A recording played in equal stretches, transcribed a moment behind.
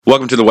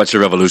Welcome to the What's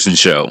Your Revolution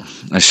show,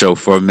 a show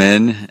for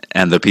men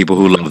and the people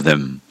who love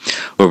them,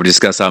 where we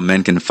discuss how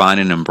men can find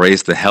and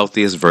embrace the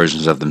healthiest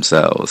versions of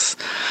themselves.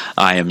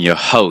 I am your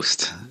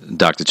host,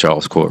 Dr.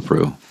 Charles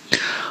Corprew.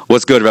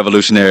 What's good,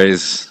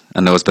 revolutionaries?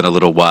 I know it's been a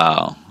little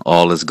while.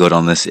 All is good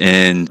on this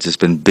end. Just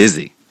been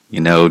busy.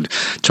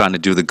 Trying to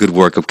do the good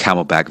work of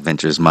Camelback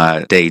Ventures,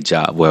 my day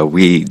job, where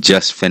we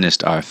just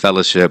finished our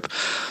fellowship.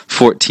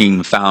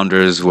 14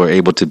 founders were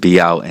able to be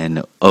out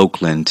in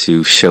Oakland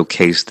to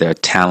showcase their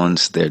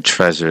talents, their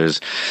treasures,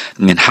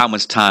 and how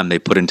much time they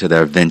put into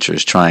their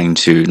ventures,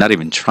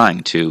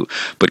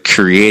 but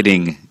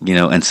creating,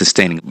 and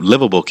sustaining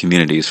livable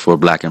communities for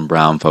Black and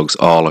brown folks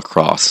all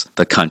across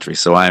the country.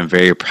 So I am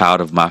very proud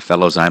of my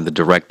fellows. I am the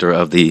director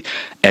of the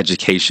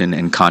Education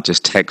and Conscious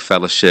Tech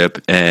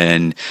Fellowship,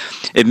 and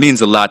it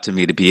means a lot to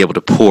me to be able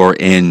to pour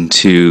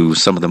into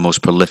some of the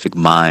most prolific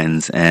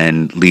minds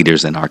and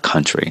leaders in our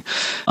country.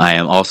 I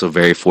am also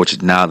very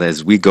fortunate now that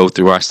as we go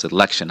through our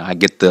selection, I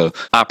get the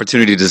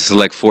opportunity to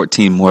select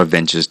 14 more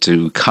ventures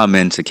to come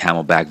into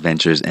Camelback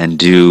Ventures and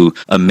do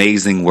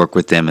amazing work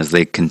with them as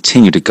they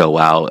continue to go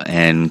out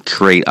and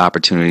create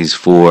opportunities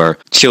for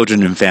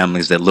children and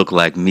families that look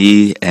like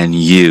me and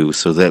you,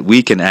 so that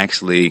we can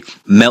actually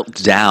melt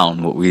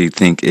down what we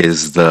think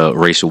is the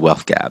racial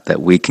wealth gap,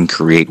 that we can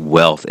create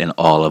wealth in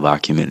all of our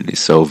communities.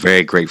 So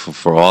very grateful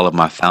for all of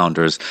my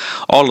founders,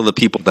 all of the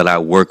people that I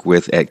work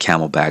with at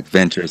Camelback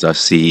Ventures, our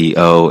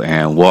CEO,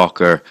 Aaron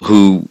Walker,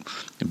 who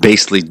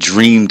basically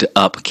dreamed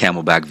up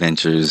Camelback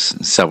Ventures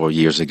several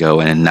years ago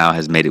and now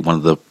has made it one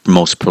of the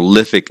most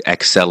prolific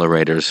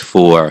accelerators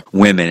for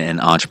women and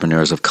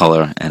entrepreneurs of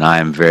color, and I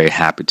am very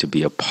happy to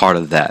be a part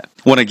of that.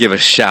 I want to give a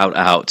shout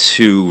out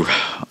to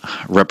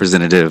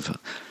Representative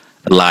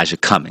Elijah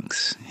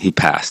Cummings. He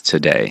passed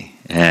today,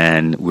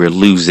 and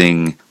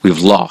we've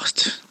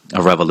lost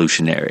a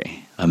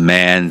revolutionary, a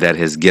man that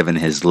has given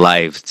his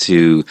life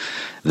to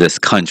this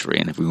country.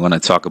 And if we want to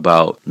talk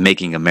about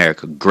making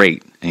America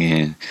great,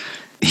 and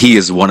he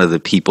is one of the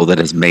people that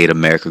has made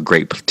America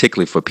great,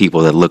 particularly for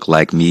people that look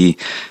like me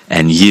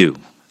and you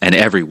and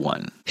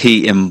everyone.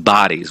 He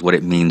embodies what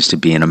it means to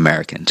be an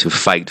American, to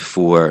fight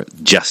for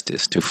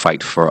justice, to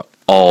fight for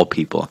all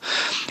people.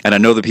 And I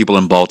know the people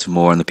in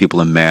Baltimore and the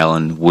people in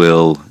Maryland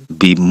will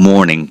be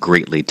mourning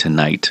greatly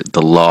tonight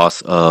the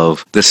loss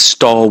of this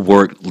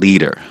stalwart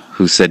leader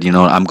who said,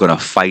 I'm going to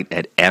fight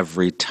at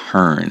every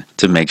turn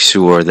to make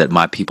sure that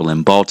my people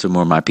in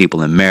Baltimore, my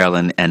people in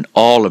Maryland, and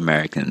all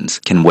Americans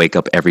can wake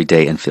up every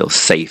day and feel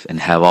safe and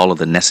have all of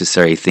the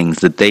necessary things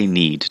that they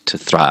need to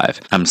thrive.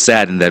 I'm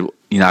saddened that,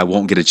 I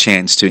won't get a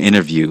chance to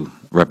interview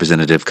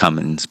Representative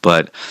Cummings,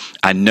 but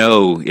I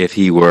know if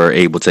he were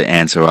able to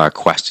answer our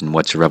question,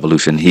 what's your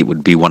revolution, he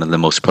would be one of the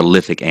most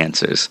prolific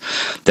answers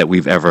that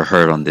we've ever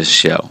heard on this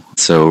show.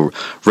 So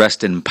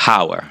rest in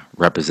power,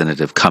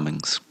 Representative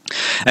Cummings.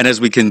 And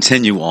as we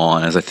continue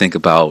on, as I think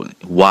about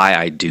why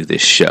I do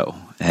this show,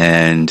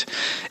 and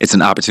it's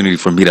an opportunity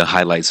for me to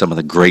highlight some of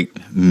the great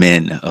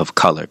men of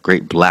color,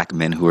 great Black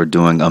men who are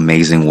doing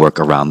amazing work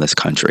around this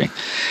country.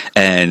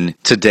 And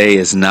today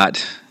is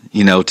not...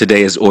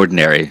 today is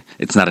ordinary.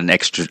 It's not an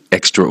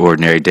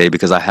extraordinary day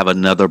because I have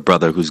another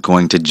brother who's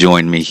going to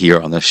join me here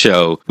on the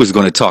show, who's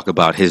going to talk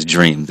about his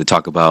dream, to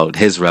talk about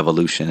his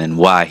revolution and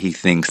why he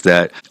thinks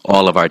that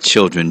all of our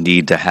children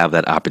need to have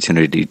that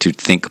opportunity to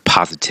think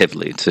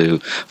positively, to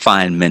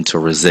find mental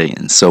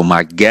resilience. So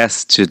my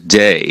guest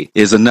today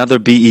is another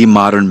BE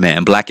modern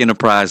man. Black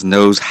Enterprise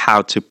knows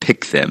how to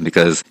pick them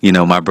because,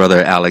 my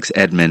brother Alex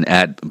Edmond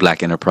at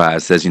Black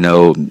Enterprise says,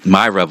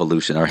 my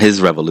revolution or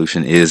his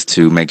revolution is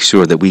to make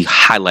sure that we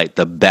highlight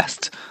the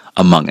best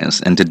among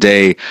us. And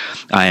today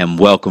I am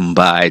welcomed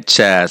by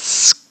Chazz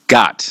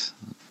Scott.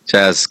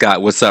 Chazz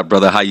Scott, what's up,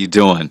 brother? How you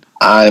doing?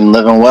 I'm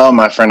living well,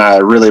 my friend. I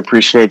really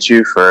appreciate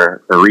you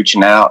for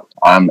reaching out.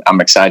 I'm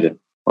excited.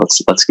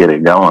 Let's get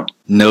it going.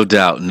 No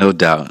doubt.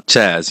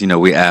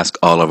 Chazz, we ask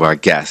all of our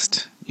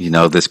guests,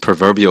 this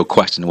proverbial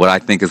question, what I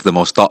think is the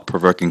most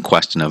thought-provoking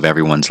question of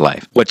everyone's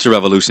life. What's your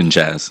revolution,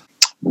 Chazz?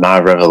 My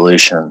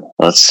revolution.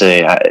 Let's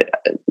see.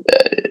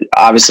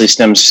 Obviously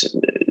stems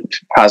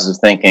positive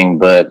thinking,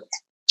 but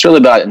it's really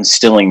about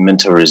instilling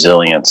mental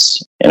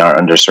resilience in our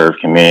underserved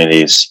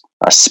communities,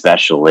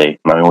 especially.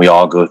 We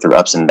all go through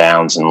ups and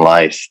downs in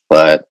life,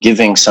 but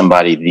giving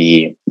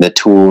somebody the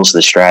tools,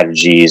 the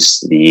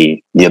strategies,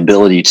 the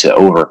ability to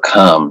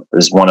overcome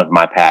is one of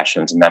my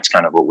passions, and that's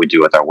kind of what we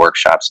do with our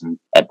workshops and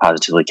at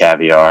Positively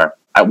Caviar.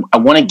 I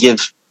want to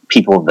give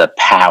people the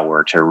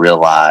power to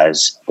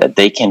realize that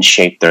they can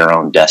shape their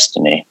own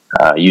destiny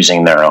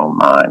using their own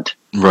mind.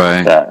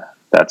 Right.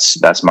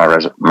 That's my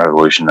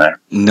revolution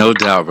there. No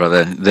doubt,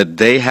 brother, that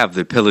they have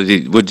the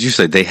ability, would you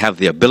say they have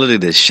the ability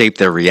to shape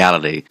their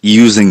reality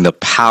using the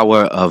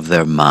power of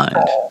their mind?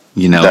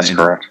 That's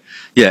correct.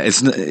 Yeah,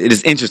 it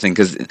is interesting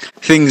because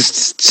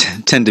things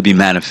tend to be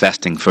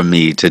manifesting for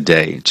me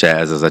today,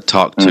 Chazz, as I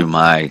talk to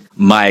my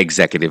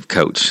executive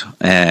coach,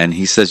 and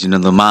he says,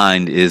 the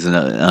mind is an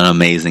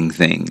amazing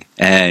thing,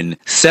 and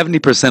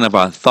 70% of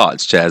our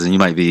thoughts, Chazz, and you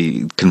might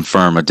be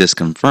confirm or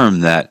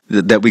disconfirm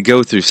that we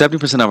go through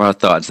 70% of our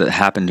thoughts that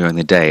happen during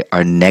the day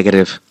are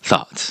negative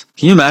thoughts.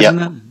 Can you imagine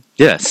that?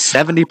 Yes,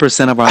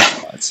 70% of our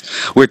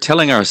thoughts. We're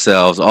telling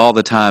ourselves all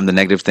the time the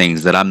negative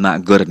things, that I'm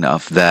not good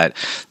enough, that,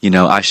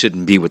 I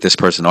shouldn't be with this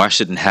person, or I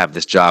shouldn't have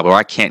this job, or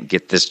I can't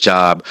get this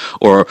job,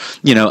 or,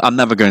 I'm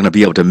never going to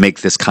be able to make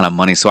this kind of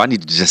money, so I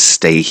need to just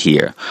stay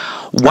here.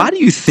 Why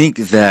do you think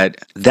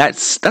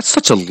that's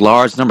such a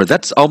large number?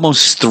 That's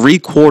almost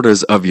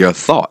 3/4 of your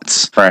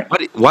thoughts. Right.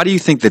 Why do you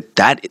think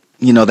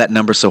that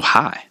number's so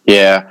high?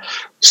 Yeah.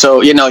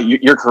 So,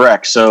 you're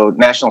correct. So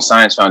National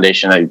Science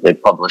Foundation, they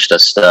published a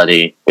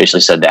study,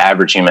 basically said the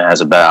average human has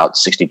about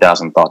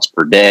 60,000 thoughts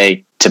per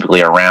day,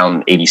 typically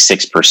around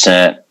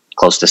 86%,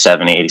 close to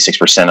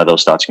 86% of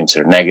those thoughts are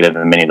considered negative,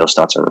 and many of those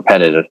thoughts are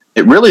repetitive.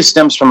 It really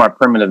stems from our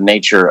primitive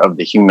nature of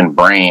the human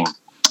brain,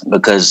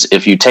 because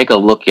if you take a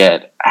look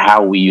at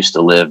how we used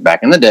to live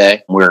back in the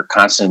day, we're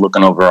constantly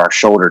looking over our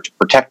shoulder to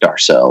protect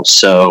ourselves.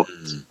 So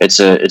it's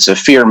a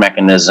fear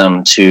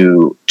mechanism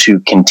to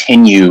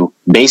continue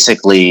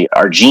basically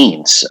our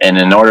genes. And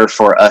in order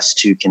for us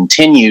to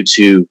continue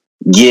to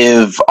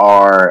give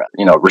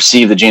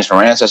receive the genes from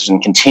our ancestors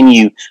and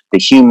continue the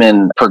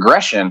human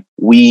progression,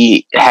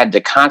 we had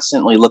to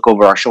constantly look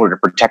over our shoulder to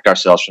protect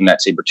ourselves from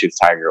that saber-toothed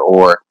tiger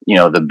or,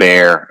 the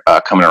bear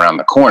coming around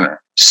the corner.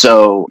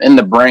 So in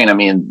the brain,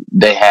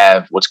 they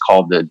have what's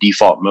called the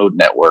default mode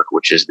network,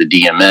 which is the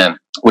DMN,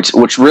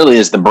 which really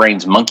is the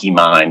brain's monkey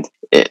mind.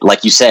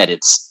 Like you said,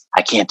 it's,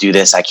 I can't do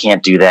this, I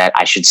can't do that,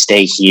 I should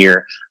stay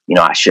here.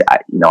 I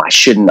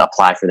shouldn't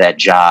apply for that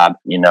job.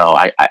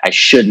 I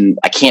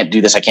can't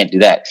do this, I can't do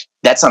that.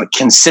 That's on a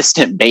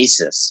consistent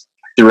basis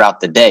throughout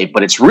the day,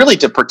 but it's really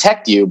to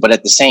protect you. But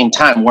at the same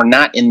time, we're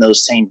not in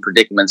those same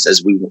predicaments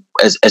as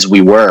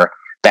we were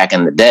back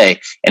in the day.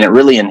 And it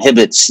really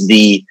inhibits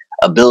the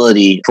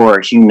ability for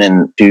a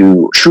human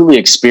to truly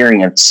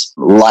experience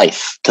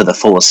life to the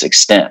fullest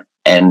extent.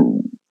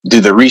 And through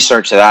the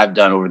research that I've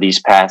done over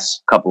these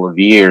past couple of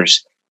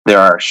years, there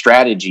are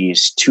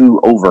strategies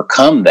to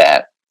overcome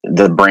that,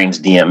 the brain's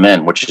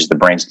DMN, which is the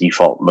brain's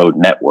default mode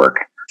network,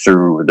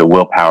 through the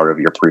willpower of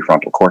your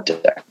prefrontal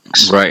cortex.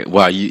 Right.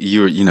 Wow.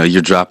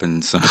 You're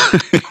dropping some,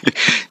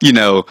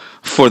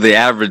 for the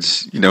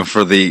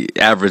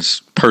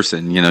average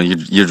person,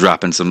 you're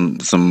dropping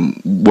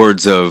some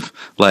words of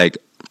like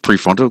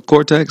prefrontal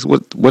cortex.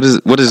 What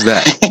is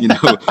that?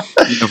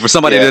 For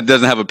somebody that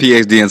doesn't have a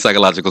PhD in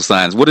psychological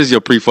science, what is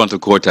your prefrontal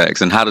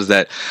cortex, and how does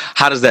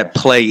that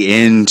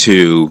play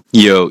into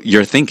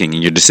your thinking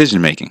and your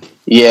decision making?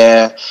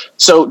 Yeah.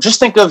 So just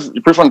think of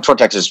prefrontal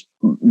cortex as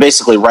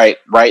basically right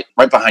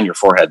behind your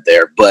forehead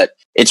there, but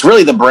it's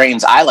really the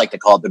brain's, I like to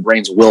call it the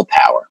brain's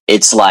willpower.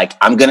 It's like,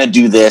 I'm going to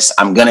do this,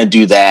 I'm going to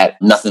do that,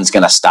 nothing's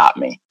going to stop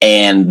me.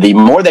 And the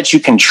more that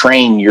you can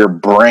train your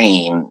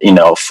brain,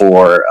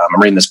 I'm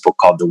reading this book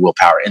called The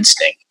Willpower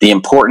Instinct, the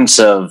importance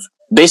of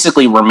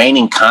basically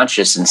remaining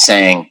conscious and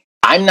saying,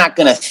 I'm not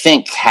going to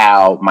think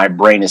how my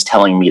brain is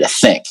telling me to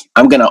think.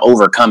 I'm going to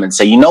overcome and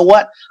say, you know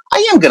what?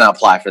 I am going to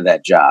apply for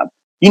that job.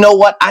 You know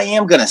what? I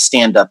am going to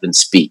stand up and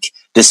speak,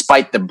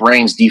 despite the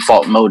brain's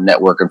default mode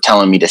network of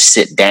telling me to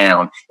sit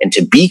down and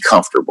to be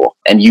comfortable.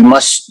 And you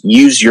must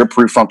use your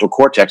prefrontal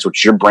cortex,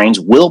 which is your brain's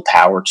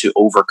willpower, to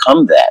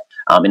overcome that.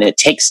 And it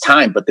takes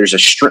time, but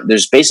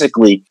there's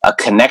basically a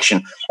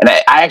connection. And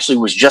I actually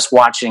was just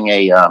watching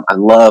I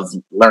love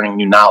learning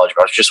new knowledge,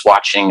 but I was just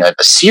watching a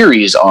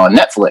series on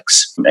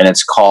Netflix, and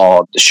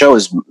the show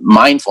is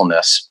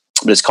Mindfulness,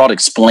 but it's called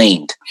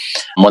Explained.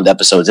 One of the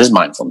episodes is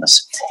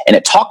mindfulness. And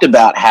it talked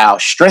about how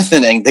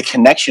strengthening the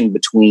connection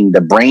between the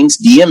brain's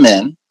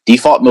DMN,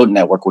 default mode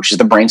network, which is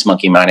the brain's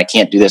monkey mind, I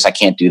can't do this, I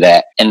can't do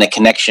that, and the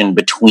connection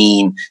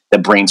between the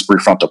brain's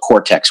prefrontal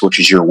cortex, which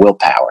is your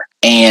willpower.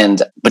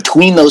 And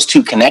between those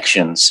two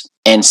connections,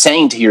 and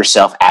saying to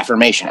yourself,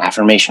 affirmation,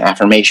 affirmation,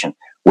 affirmation,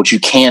 what you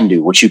can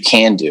do,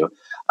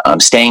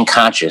 staying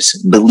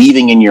conscious,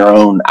 believing in your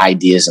own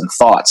ideas and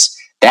thoughts,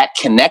 that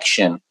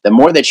connection, the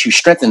more that you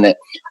strengthen it,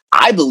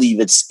 I believe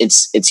it's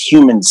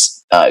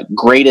humans'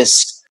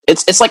 greatest.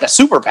 It's like a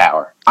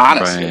superpower,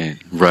 honestly.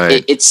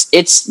 Right.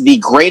 It's the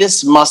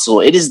greatest muscle.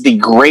 It is the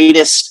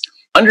greatest.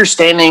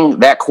 Understanding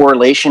that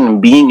correlation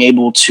and being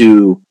able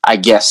to, I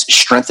guess,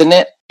 strengthen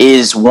it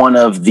is one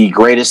of the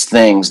greatest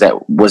things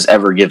that was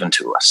ever given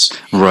to us.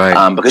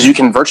 Right. Because you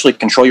can virtually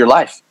control your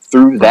life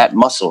through that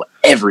muscle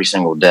every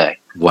single day.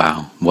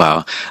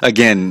 Wow.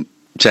 Again,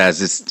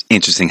 Chazz, it's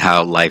interesting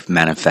how life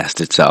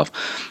manifests itself.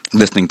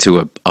 Listening to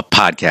a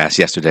podcast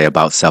yesterday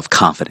about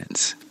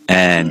self-confidence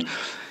and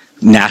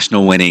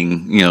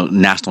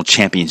national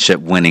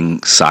championship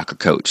winning soccer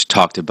coach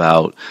talked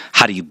about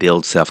how do you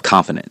build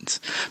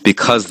self-confidence,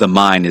 because the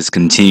mind is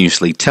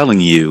continuously telling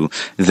you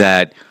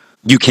that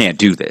you can't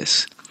do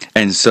this.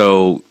 And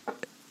so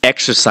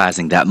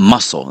exercising that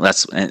muscle.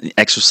 That's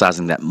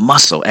exercising that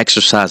muscle,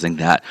 exercising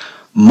that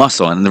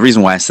muscle. And the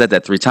reason why I said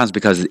that 3 times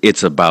because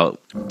it's about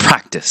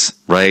practice,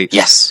 right?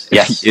 Yes.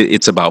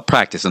 It's about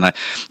practice. And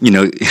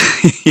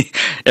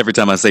every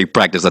time I say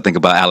practice, I think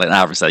about Allen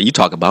Iverson. You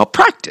talk about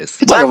practice.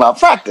 You talk about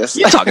practice.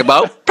 You talk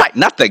about practice,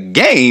 not the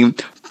game,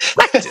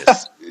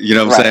 practice. You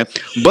know what I'm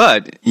saying?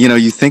 But,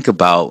 you think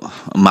about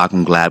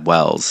Malcolm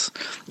Gladwell's,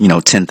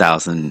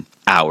 10,000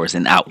 hours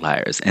and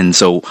outliers. And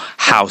so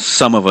how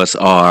some of us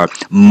are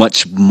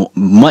much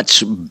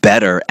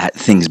better at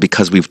things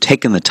because we've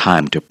taken the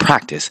time to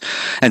practice.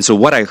 And so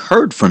what I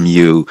heard from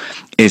you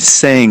is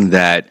saying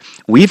that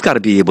we've got to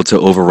be able to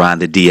override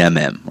the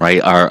DMM,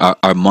 right?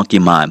 Our monkey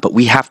mind, but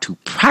we have to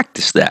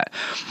practice that.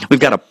 We've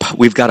got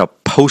to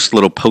post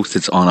little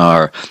post-its on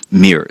our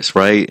mirrors,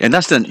 right? And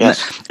that's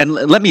and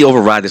let me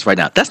override this right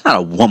now. That's not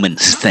a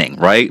woman's thing,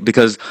 right?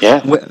 Because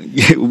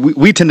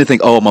we tend to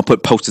think, oh, I'm gonna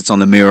put post-its on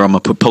the mirror, I'm gonna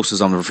put post-its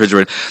on the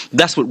refrigerator.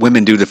 That's what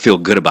women do to feel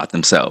good about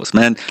themselves,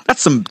 man.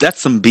 That's some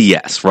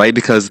BS, right?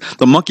 Because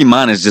the monkey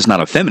mind is just not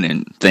a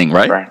feminine thing,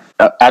 right? Right.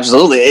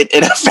 Absolutely.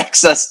 It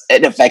affects us.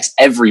 It affects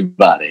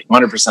everybody.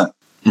 100%.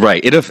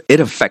 Right. It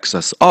affects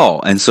us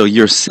all. And so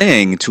you're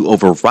saying to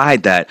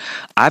override that,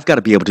 I've got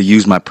to be able to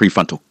use my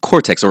prefrontal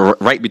cortex, or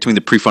right between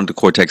the prefrontal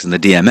cortex and the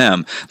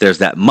DMM, there's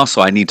that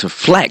muscle I need to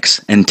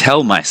flex and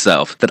tell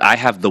myself that I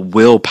have the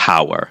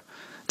willpower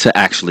to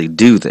actually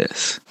do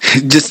this.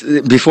 Just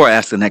before I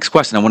ask the next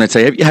question, I want to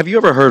say, have you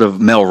ever heard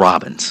of Mel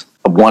Robbins?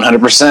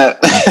 100%.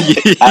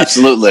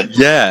 Absolutely.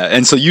 Yeah.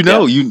 And so you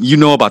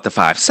know about the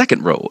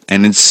 5-second rule.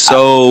 And it's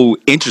so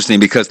interesting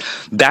because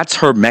that's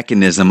her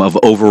mechanism of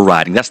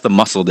overriding. That's the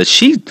muscle that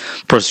she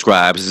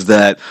prescribes, is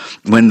that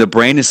when the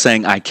brain is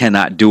saying, I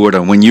cannot do it,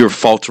 or when you're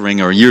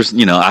faltering, or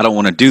I don't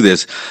want to do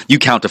this, you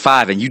count to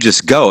 5 and you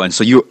just go. And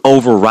so you're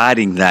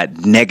overriding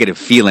that negative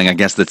feeling, I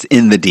guess, that's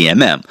in the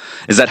DMM.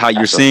 Is that how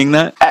you're seeing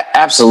that?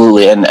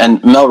 Absolutely.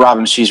 And Mel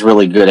Robbins, she's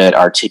really good at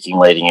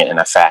articulating it in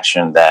a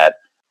fashion that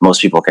most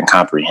people can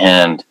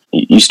comprehend.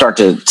 You start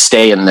to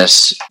stay in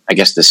this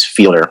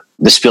field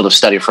of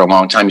study for a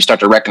long time. You start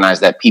to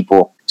recognize that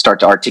people start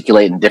to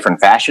articulate in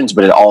different fashions,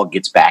 but it all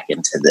gets back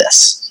into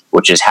this,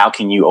 which is how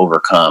can you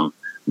overcome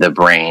the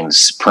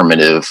brain's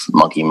primitive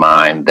monkey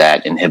mind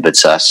that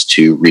inhibits us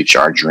to reach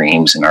our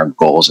dreams and our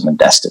goals and the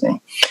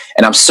destiny.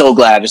 And I'm so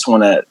glad. I just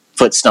want to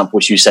foot stump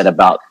what you said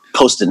about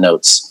Post-it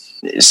notes.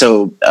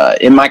 So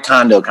in my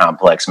condo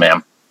complex,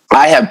 man,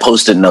 I have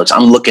Post-it notes.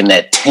 I'm looking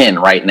at 10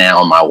 right now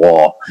on my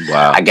wall.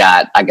 Wow. I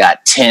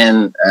got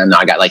 10, and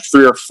I got like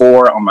 3 or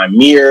 4 on my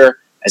mirror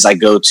as I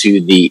go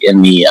to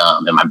in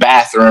my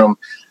bathroom.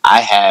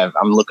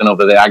 I'm looking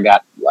over there. I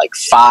got like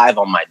 5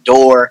 on my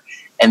door,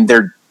 and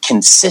they're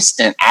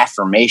consistent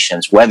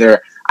affirmations,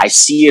 whether I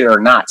see it or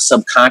not.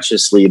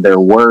 Subconsciously, they're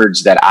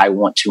words that I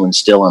want to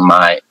instill in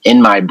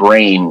my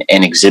brain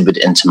and exhibit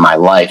into my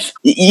life.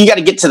 You got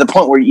to get to the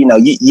point where you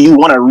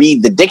want to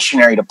read the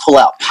dictionary to pull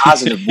out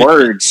positive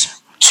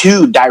words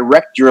to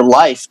direct your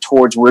life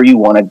towards where you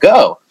want to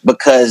go,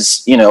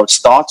 because it's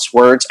thoughts,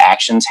 words,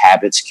 actions,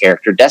 habits,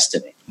 character,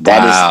 destiny.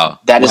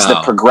 That is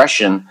the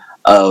progression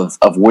of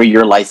where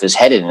your life is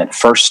headed. And it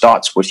first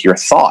starts with your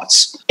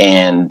thoughts.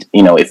 And,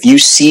 if you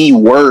see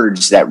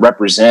words that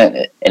represent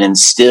it and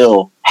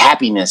instill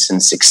happiness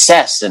and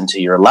success into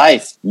your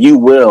life, you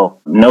will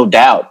no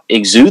doubt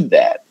exude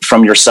that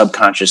from your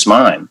subconscious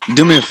mind.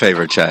 Do me a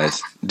favor,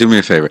 Chazz. Do me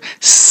a favor.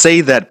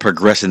 Say that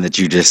progression that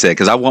you just said,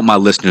 because I want my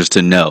listeners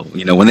to know,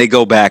 when they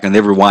go back and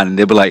they rewind and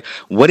they'll be like,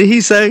 what did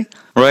he say?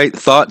 Right?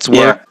 Thoughts,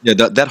 work,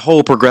 that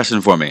whole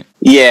progression for me.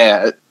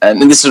 Yeah.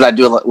 And this is what I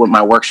do with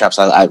my workshops.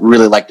 I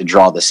really like to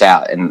draw this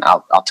out, and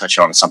I'll touch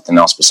on something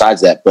else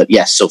besides that. But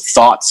yes, so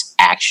thoughts,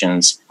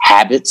 actions,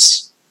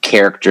 habits,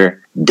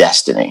 character,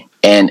 destiny.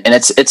 And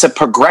it's a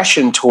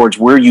progression towards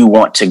where you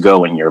want to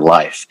go in your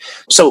life.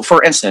 So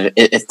for instance,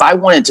 if I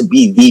wanted to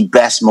be the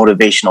best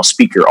motivational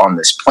speaker on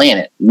this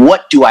planet,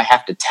 what do I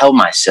have to tell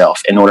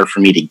myself in order for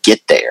me to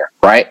get there?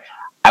 Right?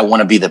 I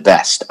want to be the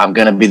best. I'm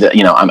going to be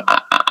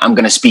I'm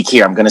going to speak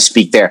here. I'm going to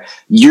speak there.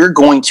 You're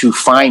going to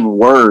find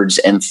words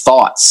and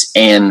thoughts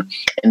and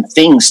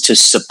things to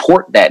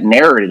support that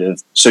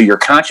narrative. So your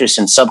conscious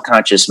and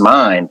subconscious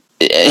mind.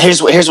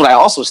 Here's what I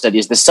also study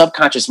is the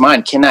subconscious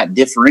mind cannot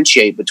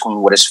differentiate between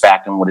what is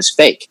fact and what is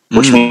fake,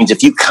 which means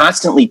if you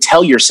constantly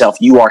tell yourself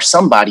you are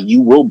somebody, you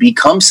will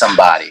become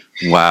somebody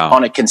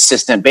on a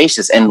consistent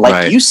basis. And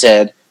like you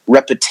said,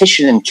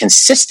 repetition and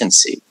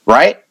consistency,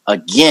 right?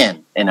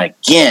 Again and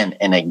again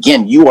and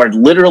again, you are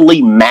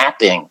literally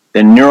mapping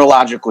the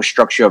neurological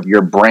structure of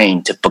your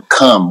brain to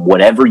become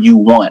whatever you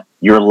want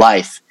your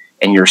life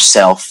and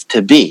yourself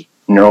to be.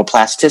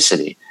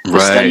 Neuroplasticity, the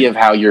study of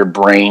how your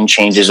brain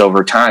changes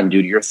over time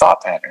due to your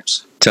thought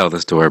patterns. Tell the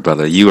story,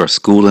 brother. You are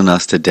schooling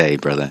us today,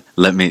 brother.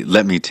 Let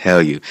me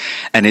tell you.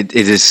 And it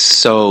is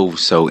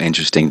so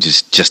interesting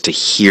just to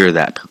hear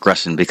that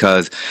progression,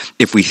 because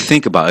if we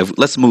think about it,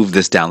 let's move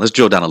this down. Let's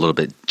drill down a little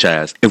bit,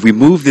 Chazz. If we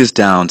move this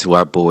down to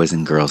our boys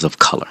and girls of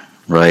color,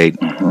 right,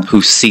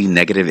 who see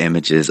negative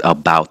images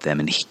about them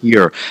and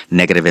hear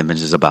negative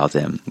images about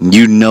them.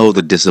 You know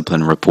the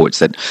discipline reports,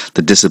 that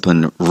the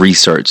discipline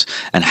research,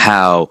 and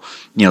how,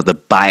 the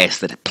bias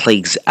that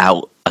plagues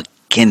out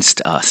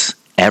against us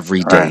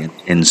every day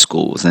in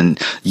schools. And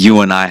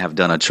you and I have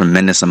done a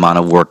tremendous amount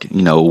of work,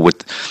 with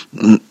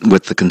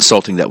the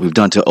consulting that we've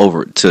done to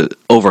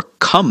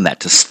overcome that,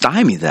 to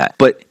stymie that.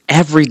 But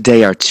every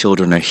day our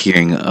children are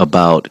hearing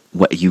about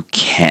what you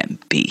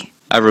can't be.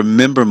 I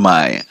remember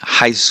my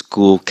high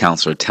school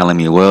counselor telling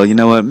me, well, you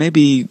know what,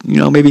 maybe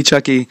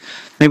Chucky,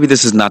 maybe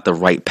this is not the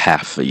right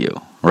path for you,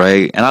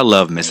 right? And I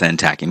love Miss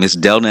Antaki. Miss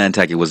Delta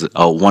Antaki was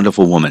a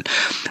wonderful woman.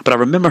 But I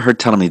remember her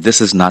telling me, this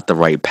is not the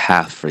right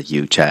path for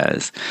you,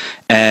 Chazz.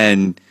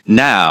 And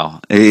now,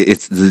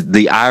 it's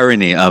the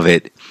irony of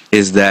it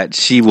is that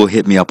she will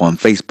hit me up on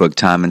Facebook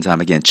time and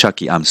time again,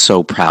 Chucky, I'm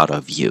so proud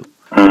of you,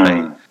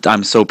 right?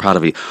 I'm so proud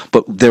of you.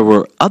 But there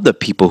were other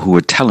people who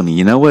were telling me,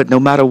 you know what, no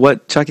matter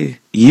what, Chucky,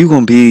 you're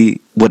going to be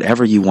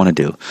whatever you want to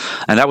do.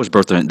 And that was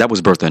Bertha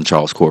and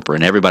Charles Corporate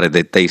and everybody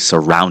that they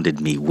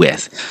surrounded me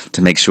with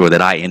to make sure that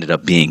I ended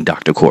up being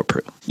Dr.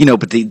 Corporate.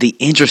 But the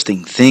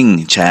interesting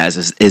thing,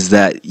 Chazz, is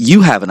that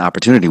you have an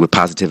opportunity with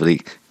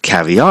Positively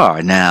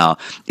Caviar now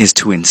is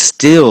to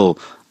instill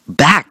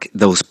back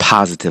those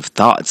positive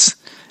thoughts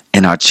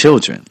in our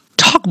children.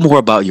 Talk more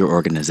about your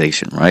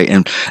organization, right?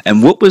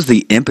 And what was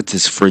the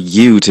impetus for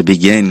you to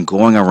begin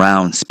going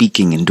around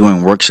speaking and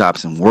doing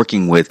workshops and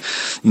working with,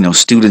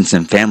 students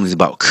and families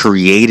about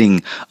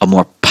creating a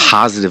more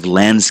positive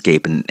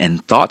landscape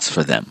and thoughts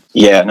for them?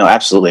 Yeah, no,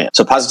 absolutely.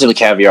 So Positively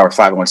Caviar,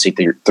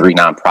 501c3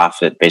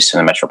 nonprofit based in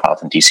the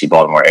metropolitan DC,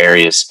 Baltimore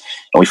areas.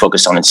 And we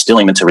focus on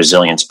instilling mental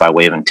resilience by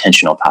way of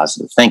intentional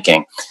positive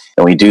thinking.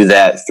 And we do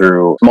that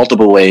through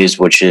multiple ways,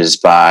 which is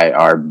by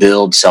our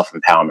Build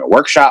Self-Empowerment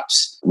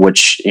workshops,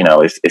 which,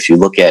 if you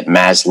look at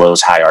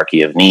Maslow's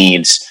hierarchy of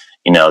needs,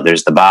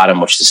 there's the bottom,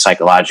 which is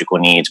psychological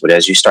needs. But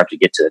as you start to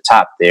get to the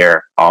top,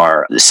 there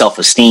are the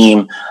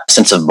self-esteem,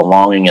 sense of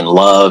belonging and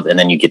love, and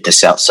then you get to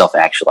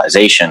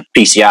self-actualization.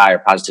 PCI, or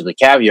Positively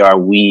Caviar,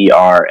 we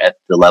are at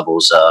the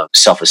levels of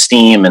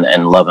self-esteem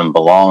and love and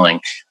belonging,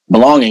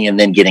 and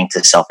then getting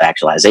to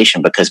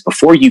self-actualization, because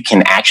before you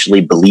can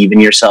actually believe in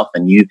yourself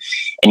and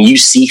you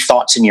see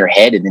thoughts in your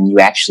head, and then you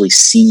actually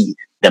see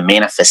the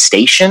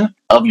manifestation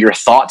of your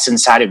thoughts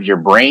inside of your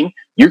brain,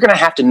 you're going to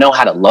have to know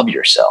how to love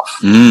yourself.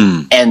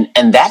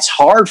 And that's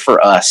hard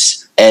for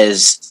us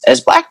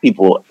as Black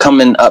people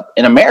coming up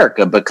in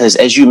America, because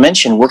as you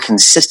mentioned, we're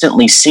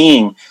consistently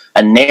seeing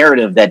a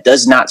narrative that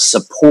does not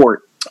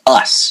support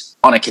us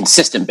on a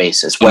consistent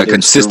basis, whether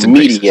it's through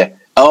media.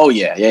 Oh,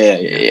 yeah.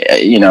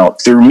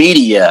 Through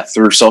media,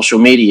 through social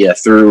media,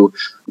 through,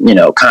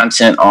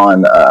 content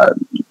on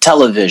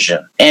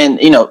television. And,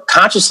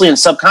 consciously and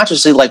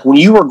subconsciously, like when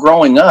you were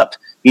growing up,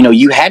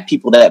 you had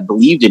people that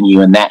believed in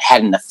you and that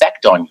had an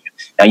effect on you.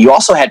 Now, you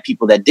also had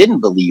people that didn't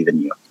believe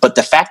in you. But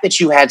the fact that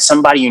you had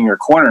somebody in your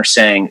corner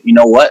saying, you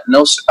know what,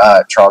 no,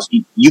 Charles,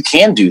 you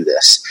can do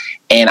this.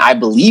 And I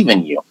believe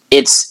in you.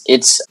 It's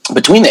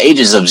between the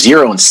ages of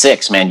 0 and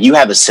 6, man, you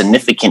have a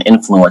significant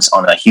influence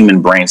on a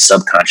human brain's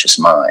subconscious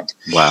mind.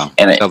 Wow.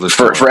 And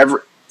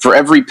for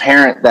every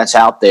parent that's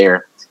out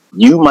there,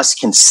 you must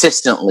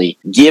consistently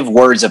give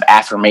words of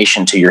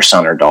affirmation to your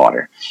son or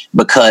daughter,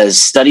 because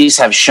studies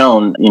have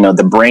shown,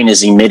 the brain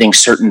is emitting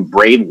certain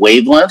brain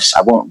wavelengths.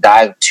 I won't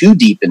dive too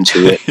deep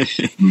into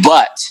it,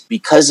 but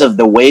because of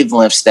the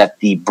wavelengths that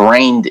the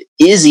brain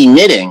is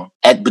emitting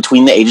at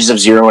between the ages of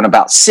 0 and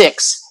about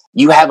 6,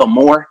 you have a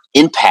more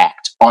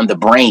impact on the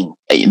brain,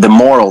 the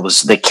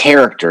morals, the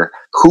character,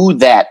 who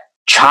that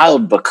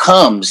child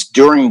becomes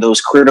during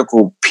those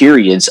critical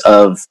periods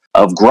of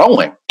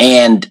growing,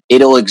 and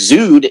it'll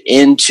exude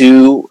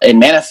into and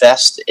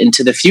manifest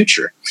into the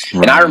future.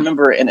 Right. And I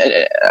remember, and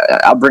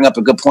I'll bring up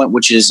a good point,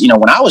 which is,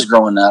 when I was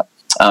growing up,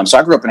 so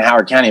I grew up in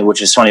Howard County,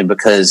 which is funny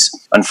because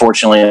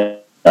unfortunately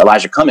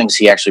Elijah Cummings,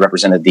 he actually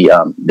represented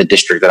the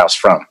district that I was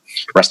from.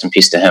 Rest in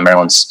peace to him,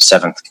 Maryland's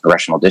 7th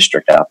Congressional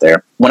District out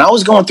there. When I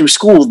was going through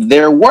school,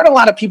 there weren't a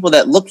lot of people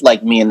that looked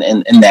like me in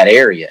that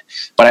area.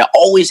 But I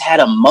always had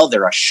a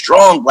mother, a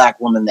strong Black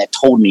woman that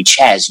told me,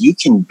 Chazz, you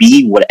can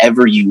be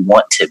whatever you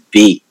want to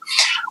be.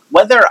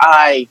 Whether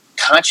I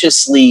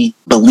consciously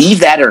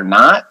believe that or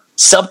not,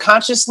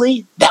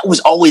 subconsciously, that was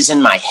always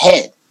in my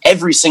head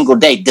every single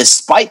day,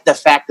 despite the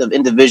fact of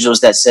individuals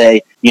that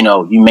say,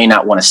 you may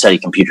not want to study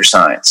computer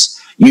science.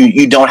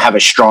 You don't have a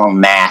strong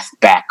math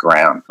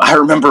background. I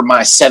remember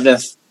my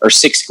 7th or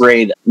 6th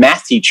grade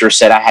math teacher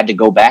said I had to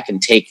go back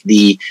and take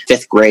the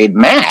 5th grade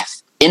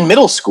math in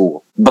middle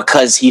school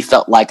because he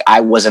felt like I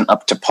wasn't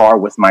up to par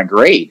with my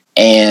grade.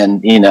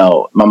 And,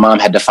 my mom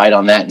had to fight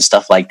on that and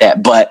stuff like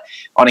that. But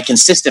on a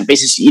consistent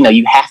basis,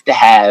 you have to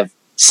have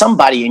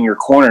somebody in your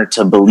corner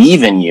to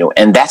believe in you.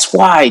 And that's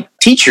why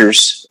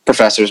teachers,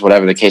 professors,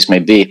 whatever the case may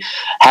be,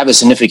 have a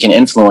significant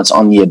influence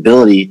on the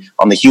ability,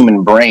 on the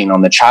human brain,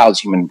 on the child's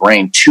human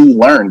brain to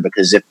learn.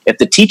 Because if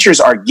the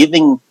teachers are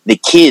giving the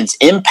kids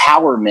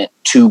empowerment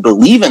to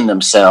believe in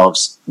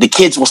themselves, the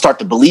kids will start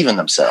to believe in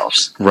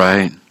themselves.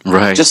 Right.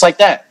 Just like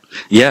that.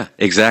 Yeah,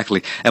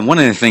 exactly. And one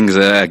of the things,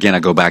 again, I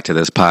go back to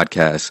this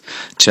podcast,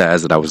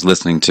 Chazz, that I was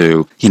listening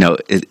to,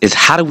 is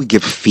how do we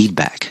give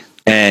feedback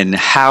and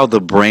how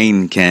the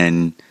brain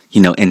can,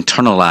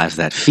 internalize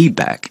that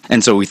feedback.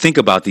 And so we think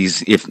about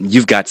these, if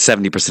you've got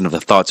 70% of the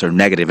thoughts are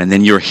negative and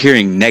then you're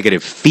hearing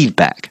negative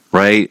feedback,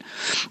 right?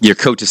 Your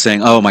coach is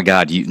saying, oh my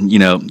God,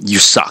 you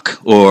suck.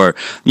 Or,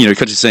 your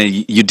coach is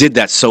saying, you did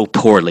that so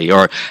poorly.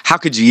 Or how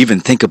could you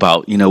even think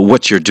about,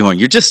 what you're doing?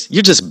 You're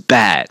just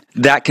bad.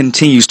 That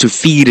continues to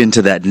feed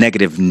into that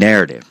negative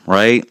narrative,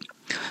 right?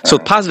 So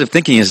positive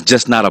thinking is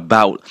just not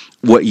about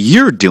what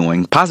you're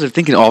doing. Positive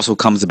thinking also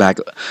comes back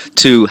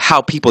to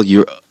how people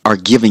are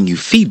giving you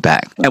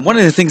feedback. And one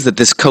of the things that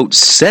this coach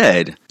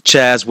said,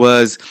 Chazz,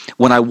 was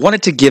when I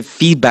wanted to give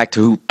feedback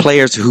to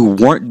players who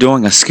weren't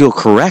doing a skill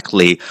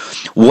correctly,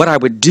 what I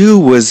would do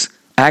was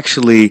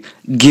actually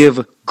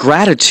give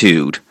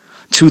gratitude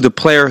to the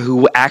player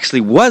who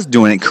actually was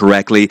doing it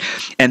correctly,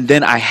 and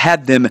then I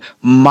had them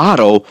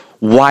model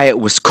why it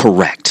was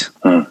correct.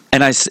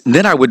 And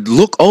then I would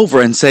look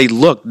over and say,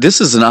 look,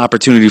 this is an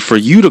opportunity for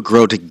you to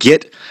grow, to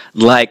get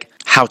like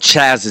how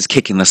Chazz is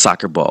kicking the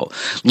soccer ball.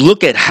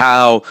 Look at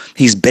how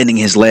he's bending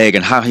his leg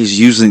and how he's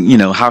using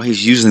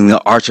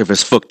the arch of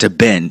his foot to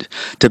bend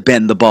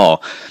the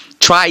ball.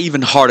 Try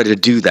even harder to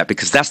do that,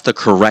 because that's the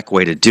correct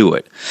way to do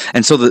it.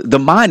 And so the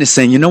mind is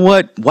saying, you know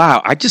what?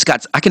 Wow, I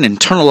can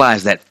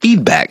internalize that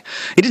feedback.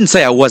 He didn't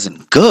say I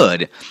wasn't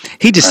good.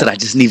 He just said I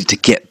just needed to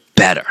get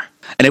better.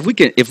 And if we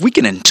can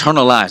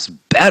internalize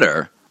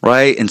better,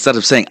 right, instead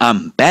of saying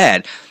I'm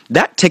bad,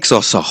 that takes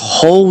us a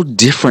whole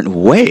different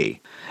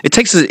way. It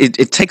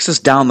takes us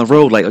down the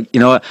road, like,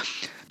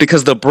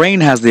 because the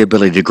brain has the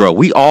ability to grow.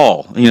 We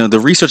all, the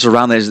research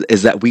around that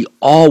is that we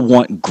all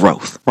want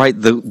growth, right?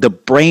 The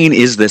brain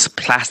is this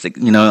plastic.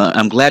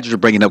 I'm glad you're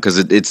bringing it up, because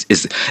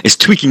it's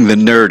tweaking the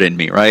nerd in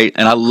me, right?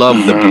 And I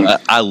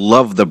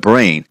love the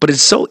brain, but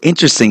it's so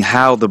interesting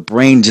how the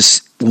brain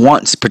just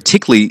wants,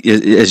 particularly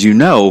as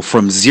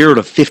from 0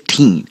 to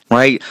 15,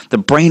 right? The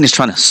brain is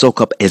trying to soak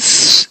up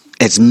as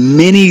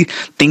many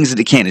things that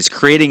it can. It's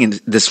creating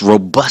this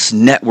robust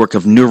network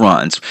of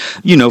neurons.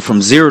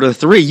 From 0 to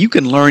 3, you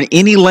can learn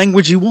any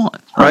language you want,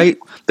 right?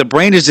 The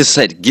brain is just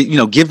said,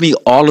 give me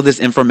all of this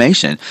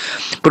information.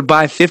 But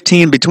by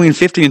between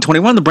 15 and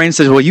 21, the brain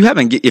says, well,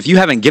 if you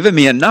haven't given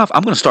me enough,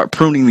 I'm going to start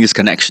pruning these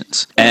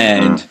connections.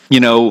 And,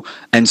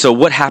 and so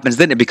what happens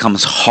then? It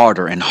becomes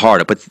harder and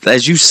harder. But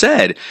as you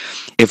said,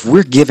 if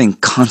we're giving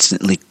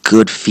constantly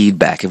good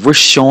feedback, if we're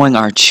showing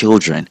our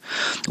children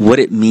what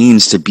it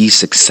means to be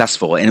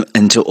successful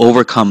and to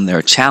overcome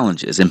their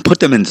challenges and put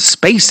them into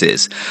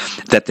spaces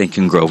that they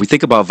can grow. We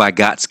think about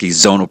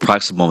Vygotsky's zonal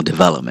proximal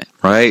development,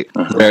 right?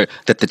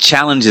 That the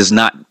challenge is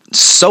not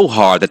so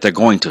hard that they're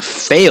going to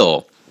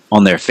fail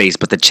on their face,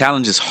 but the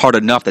challenge is hard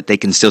enough that they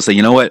can still say,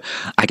 you know what,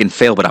 I can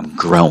fail, but I'm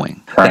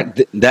growing.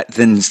 Right. That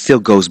then still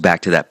goes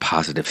back to that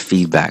positive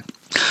feedback.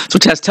 So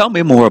Chazz, tell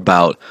me more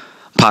about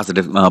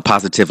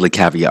Positively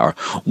Caviar.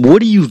 What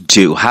do you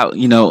do? How,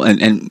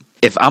 and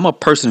if I'm a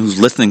person who's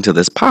listening to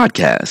this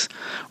podcast,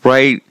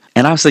 right,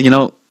 and I say,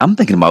 I'm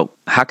thinking about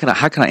how can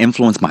I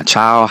influence my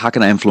child? How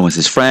can I influence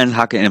his friends?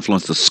 How can I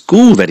influence the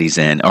school that he's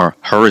in or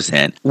hers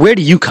in? Where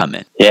do you come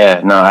in?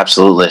 Yeah, no,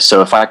 absolutely.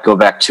 So if I go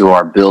back to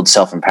our Build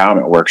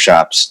Self-Empowerment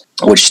workshops,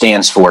 which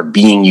stands for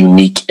Being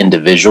Unique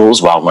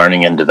Individuals While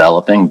Learning and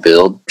Developing,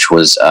 Build, which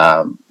was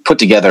put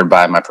together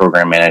by my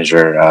program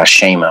manager,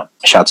 Shema.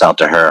 Shouts out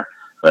to her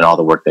and all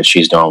the work that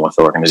she's doing with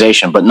the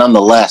organization. But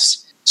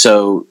nonetheless,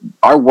 so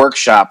our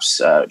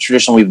workshops,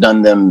 traditionally we've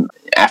done them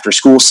after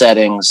school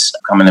settings,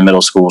 come into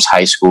middle schools,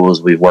 high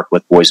schools. We've worked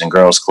with boys and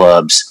girls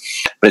clubs,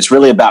 but it's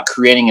really about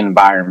creating an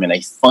environment, a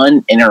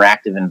fun,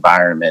 interactive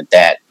environment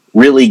that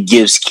really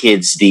gives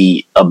kids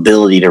the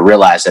ability to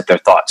realize that their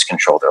thoughts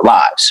control their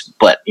lives.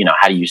 But,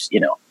 how do you,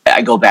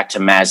 I go back to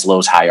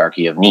Maslow's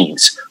hierarchy of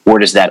needs. Where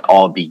does that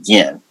all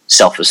begin?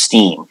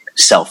 Self-esteem,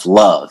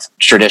 self-love.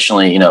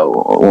 Traditionally,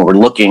 when we're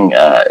looking,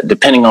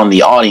 depending on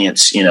the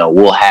audience,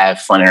 we'll have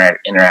fun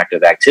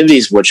interactive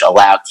activities which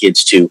allow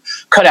kids to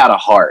cut out a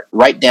heart,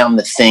 write down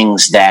the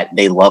things that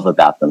they love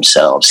about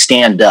themselves,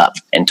 stand up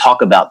and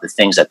talk about the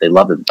things that they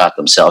love about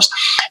themselves.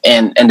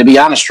 And to be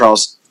honest,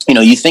 Charles,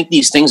 you think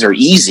these things are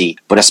easy,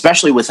 but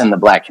especially within the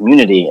Black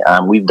community,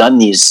 we've done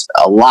these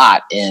a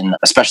lot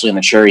especially in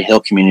the Cherry Hill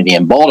community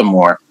in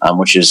Baltimore,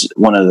 which is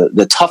one of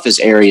the toughest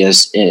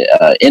areas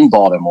in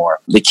Baltimore.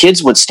 The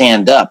kids would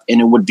stand up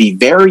and it would be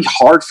very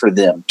hard for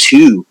them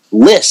to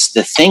list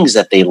the things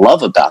that they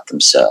love about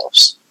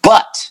themselves.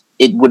 But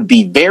it would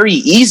be very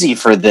easy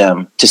for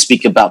them to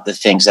speak about the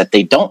things that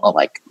they don't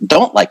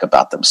like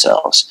about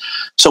themselves.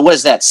 So what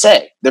does that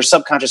say? Their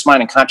subconscious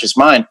mind and conscious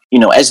mind,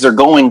 as they're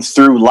going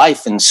through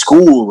life and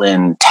school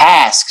and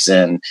tasks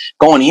and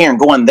going here and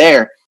going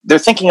there, they're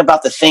thinking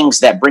about the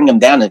things that bring them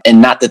down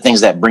and not the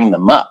things that bring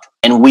them up.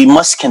 And we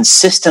must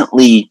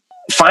consistently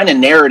find a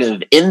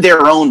narrative in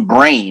their own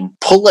brain,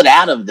 pull it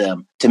out of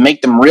them to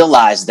make them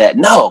realize that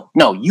no,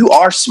 you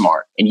are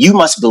smart and you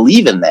must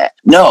believe in that.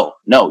 No,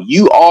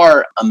 you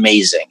are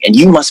amazing and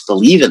you must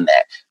believe in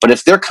that. But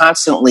if they're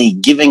constantly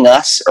giving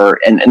us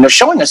and they're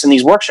showing us in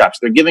these workshops,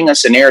 they're giving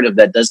us a narrative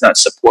that does not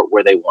support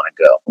where they want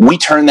to go. We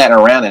turn that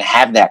around and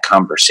have that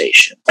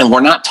conversation. And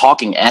we're not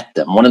talking at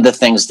them. One of the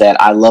things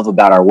that I love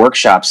about our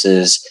workshops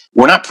is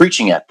we're not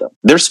preaching at them.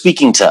 They're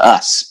speaking to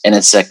us. And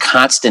it's a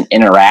constant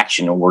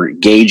interaction, and we're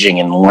engaging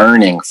and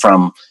learning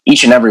from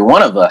each and every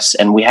one of us.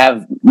 And we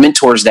have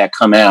mentors that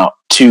come out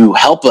to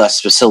help us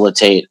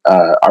facilitate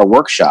our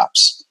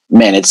workshops.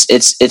 Man,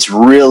 it's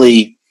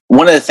really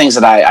one of the things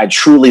that I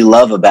truly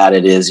love about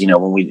it is,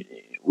 when we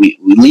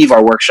leave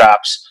our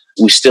workshops,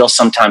 we still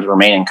sometimes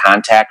remain in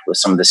contact with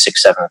some of the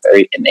 6th,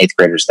 7th, and 8th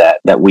graders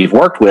that we've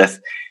worked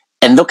with.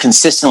 And they'll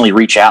consistently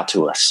reach out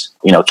to us.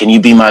 Can you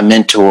be my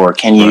mentor?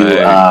 Can you,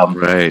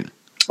 right.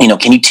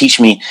 Can you teach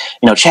me,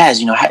 Chazz,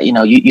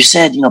 you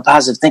said,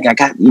 positive thinking. I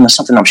got,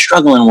 something I'm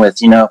struggling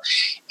with,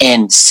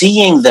 and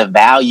seeing the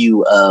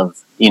value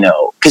of,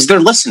 because they're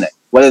listening,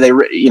 whether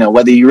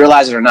you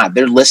realize it or not,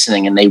 they're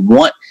listening, and they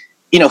want,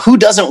 who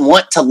doesn't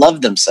want to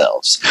love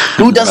themselves?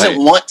 Who doesn't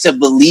want to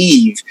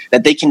believe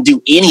that they can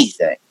do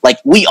anything? Like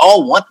we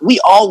all want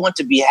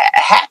to be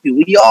happy.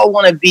 We all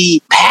want to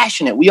be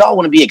passionate. We all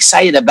want to be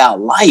excited about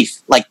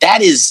life. Like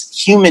that is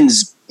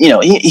humans,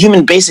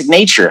 human basic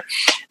nature.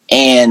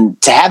 And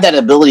to have that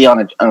ability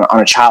on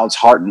a child's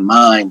heart and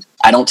mind,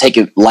 I don't take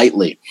it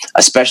lightly,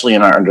 especially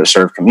in our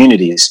underserved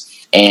communities.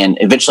 And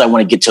eventually I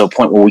want to get to a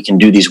point where we can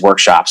do these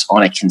workshops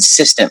on a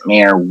consistent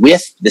manner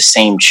with the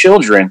same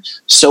children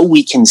so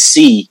we can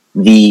see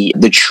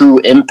the true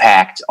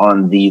impact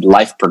on the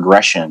life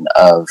progression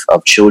of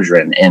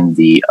children in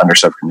the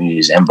underserved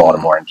communities in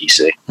Baltimore and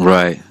DC.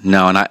 Right.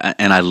 No, and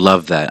I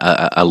love that.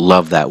 I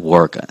love that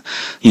work.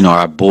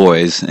 Our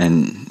boys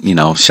and,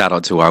 shout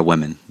out to our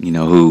women,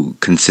 who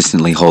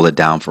consistently hold it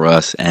down for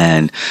us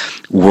and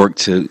work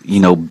to,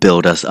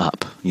 build us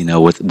up,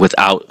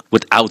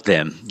 without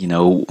them,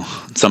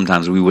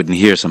 sometimes we wouldn't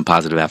hear some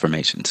positive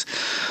affirmations.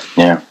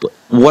 Yeah. But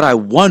what I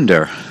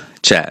wonder,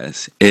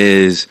 Chazz,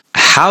 is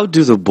how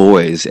do the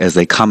boys, as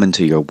they come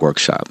into your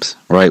workshops,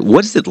 right?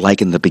 What is it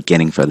like in the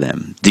beginning for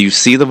them? Do you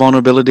see the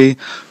vulnerability,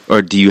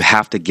 or do you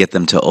have to get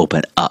them to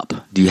open up?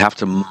 Do you have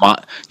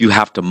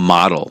to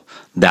model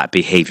that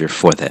behavior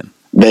for them?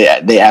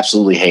 They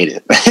absolutely hate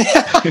it.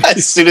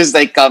 As soon as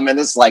they come in,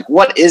 it's like,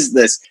 what is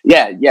this?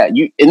 Yeah.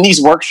 You in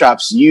these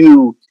workshops,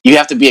 you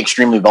have to be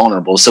extremely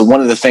vulnerable. So one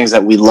of the things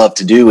that we love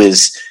to do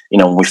is,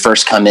 when we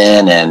first come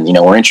in and,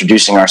 we're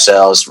introducing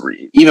ourselves,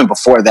 even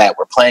before that,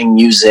 we're playing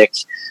music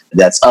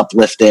that's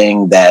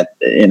uplifting, that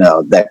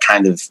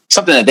kind of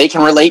something that they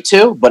can relate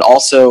to, but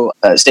also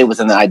stay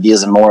within the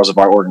ideas and morals of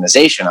our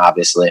organization,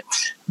 obviously.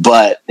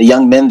 But the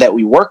young men that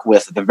we work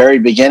with at the very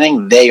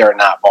beginning, they are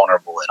not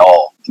vulnerable at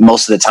all.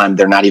 Most of the time,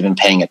 they're not even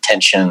paying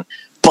attention.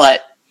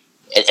 But,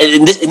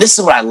 and this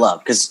is what I love,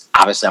 because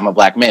obviously I'm a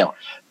Black male.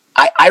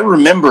 I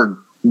remember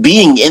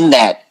being in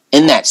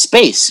that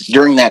space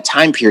during that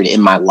time period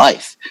in my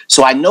life.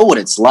 So I know what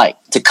it's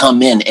like to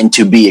come in and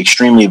to be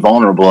extremely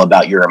vulnerable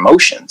about your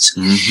emotions.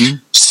 Mm-hmm.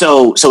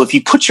 So if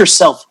you put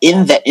yourself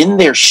in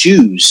their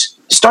shoes,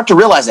 start to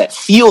realize that,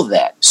 feel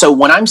that. So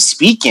when I'm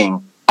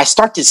speaking, I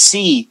start to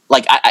see,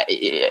 like,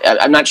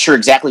 I'm not sure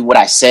exactly what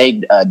I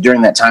say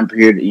during that time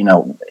period,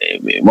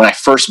 when I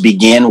first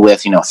begin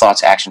with,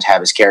 thoughts, actions,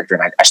 habits, character,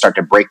 and I start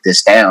to break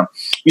this down,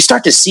 you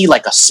start to see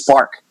like a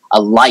spark, a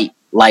light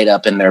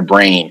up in their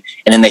brain,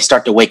 and then they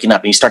start to waken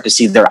up, and you start to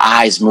see their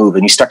eyes move,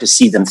 and you start to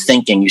see them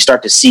thinking, you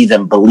start to see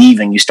them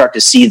believing, you start to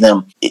see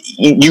them,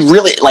 you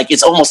really, like,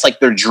 it's almost like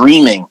they're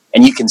dreaming,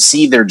 and you can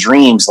see their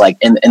dreams, like,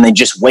 and they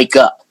just wake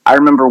up. I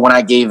remember when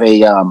I gave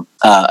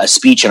a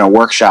speech in a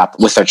workshop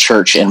with a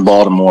church in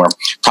Baltimore,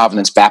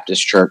 Providence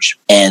Baptist Church,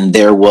 and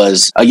there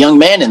was a young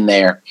man in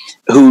there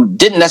who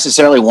didn't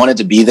necessarily wanted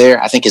to be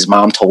there. I think his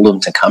mom told him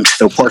to come to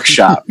the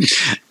workshop,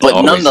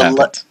 but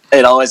nonetheless,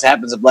 it always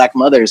happens. A Black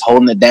mother is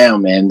holding it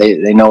down, man.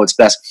 They know it's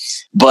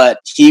best, but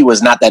he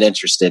was not that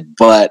interested.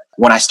 But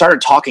when I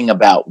started talking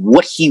about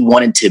what he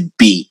wanted to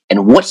be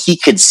and what he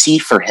could see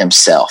for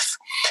himself,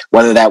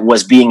 whether that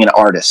was being an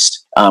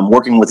artist,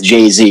 working with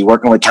Jay-Z,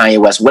 working with Kanye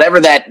West, whatever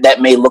that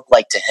may look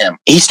like to him,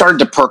 he started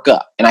to perk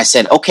up. And I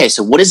said, okay,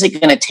 so what is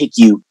it going to take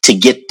you to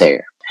get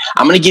there?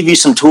 I'm going to give you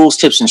some tools,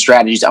 tips, and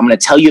strategies. I'm going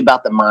to tell you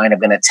about the mind. I'm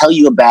going to tell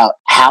you about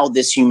how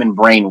this human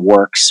brain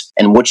works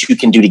and what you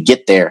can do to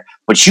get there.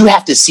 But you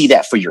have to see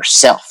that for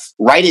yourself.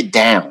 Write it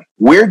down.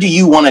 Where do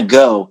you want to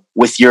go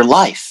with your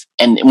life?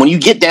 And when you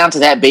get down to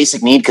that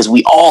basic need, because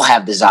we all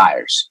have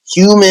desires,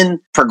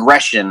 human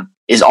progression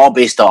is all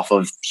based off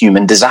of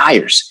human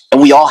desires,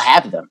 and we all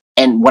have them.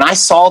 And when I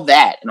saw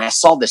that, and I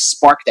saw the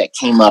spark that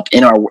came up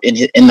in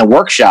the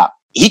workshop,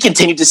 he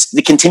continued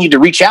to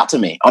reach out to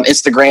me on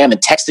Instagram and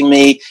texting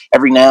me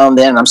every now and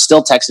then. And I'm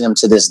still texting him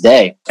to this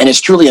day. And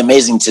it's truly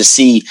amazing to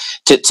see,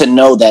 to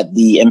know that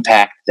the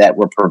impact that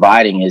we're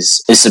providing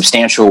is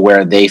substantial,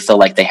 where they feel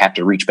like they have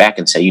to reach back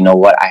and say, you know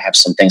what, I have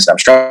some things that I'm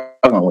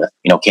struggling with.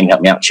 Can you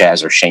help me out,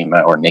 Chazz or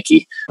Shema or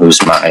Nikki,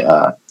 who's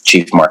my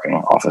chief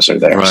marketing officer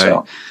there. Right.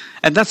 So.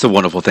 And that's the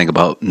wonderful thing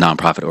about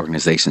nonprofit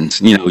organizations.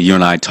 You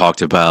and I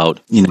talked about,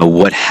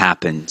 what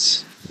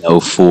happens,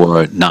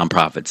 for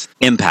nonprofits.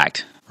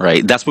 Impact,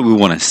 right? That's what we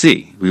want to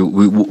see. We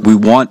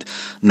want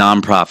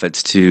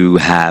nonprofits to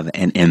have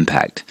an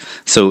impact.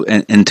 So,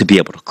 and to be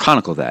able to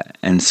chronicle that.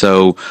 And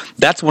so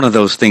that's one of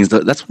those things,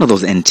 that's one of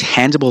those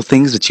intangible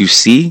things that you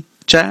see,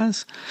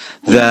 Chazz,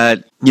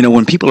 that,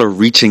 when people are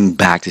reaching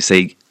back to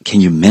say, can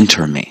you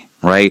mentor me?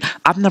 Right?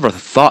 I've never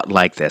thought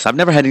like this. I've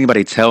never had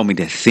anybody tell me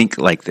to think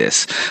like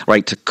this,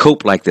 right? To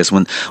cope like this.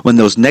 When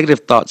those negative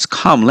thoughts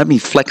come, let me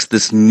flex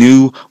this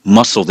new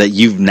muscle that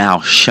you've now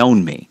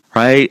shown me,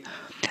 right?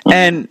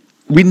 And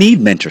we need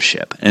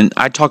mentorship. And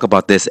I talk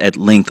about this at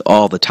length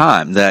all the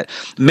time, that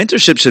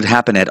mentorship should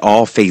happen at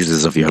all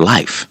phases of your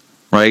life,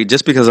 right?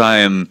 Just because I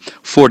am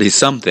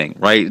 40-something,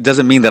 right? It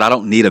doesn't mean that I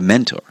don't need a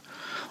mentor.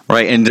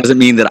 Right, and it doesn't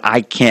mean that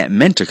I can't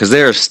mentor, because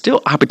there are still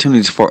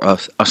opportunities for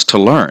us to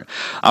learn.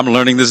 I'm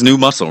learning this new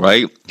muscle,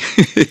 right?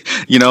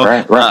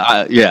 Right.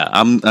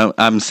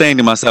 I'm saying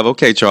to myself,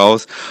 okay,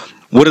 Charles,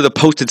 what are the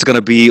post-its going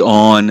to be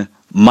on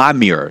my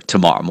mirror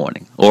tomorrow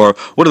morning? Or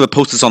what are the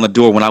post-its on the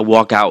door when I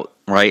walk out,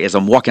 right? As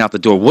I'm walking out the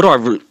door, what are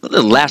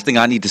the last thing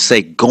I need to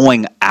say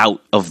going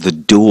out of the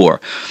door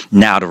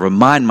now to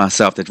remind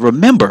myself that,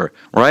 remember,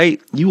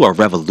 right? You are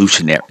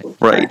revolutionary,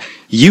 right?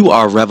 You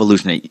are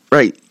revolutionary,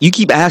 right? You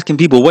keep asking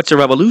people, what's your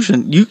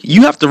revolution?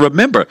 You have to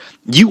remember,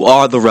 you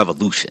are the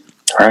revolution.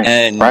 Right.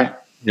 And, right.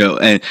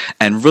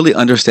 And really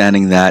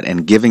understanding that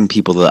and giving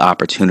people the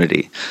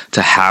opportunity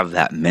to have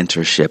that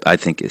mentorship, I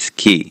think, is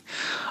key.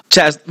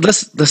 Chazz,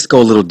 let's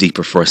go a little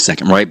deeper for a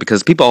second, right?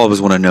 Because people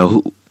always want to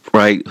know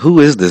who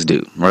is this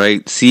dude,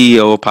 right?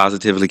 CEO of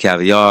Positively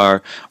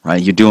Caviar,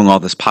 right? You're doing all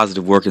this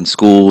positive work in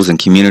schools and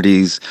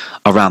communities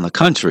around the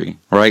country,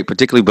 right?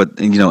 Particularly, but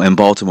in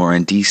Baltimore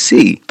and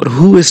DC. But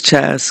who is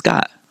Chazz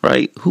Scott,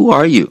 right? Who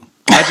are you?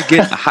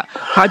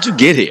 How'd you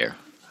get here?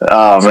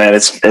 Oh man,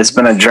 it's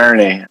been a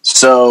journey.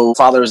 So,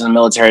 father was in the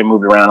military,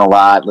 moved around a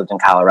lot, lived in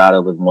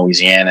Colorado, lived in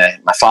Louisiana.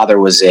 My father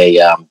was a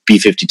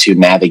B-52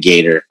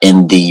 navigator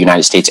in the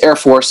United States Air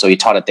Force, so he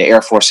taught at the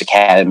Air Force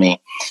Academy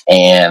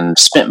and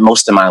spent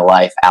most of my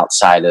life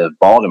outside of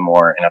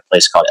Baltimore in a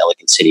place called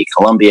Ellicott City,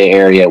 Columbia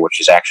area, which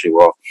is actually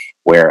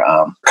where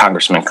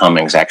Congressman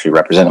Cummings actually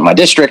represented my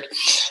district.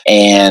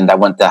 And I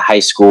went to high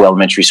school,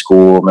 elementary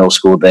school, middle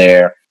school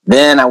there.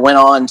 Then I went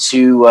on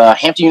to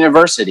Hampton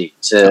University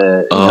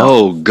to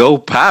go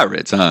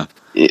Pirates, huh?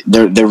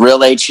 The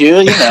real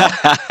HU,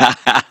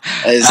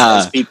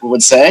 as people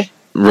would say.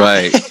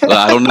 Right. Well,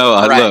 I don't know.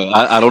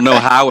 I don't know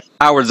how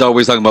Howard's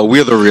always talking about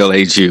we're the real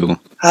HU.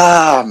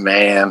 Oh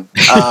man.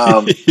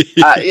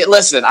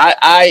 Listen,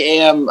 I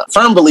am a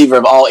firm believer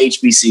of all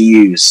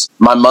HBCUs.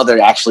 My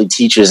mother actually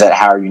teaches at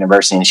Howard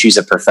University, and she's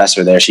a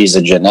professor there. She's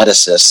a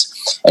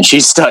geneticist, and she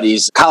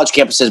studies college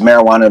campuses,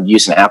 marijuana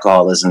abuse, and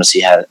alcoholism to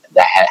see how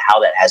that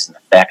has an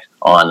effect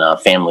on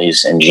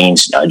families and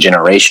genes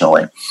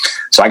generationally.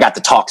 So I got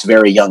the talks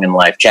very young in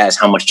life. Chazz,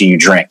 how much do you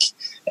drink?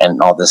 And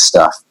all this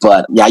stuff.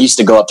 But yeah, I used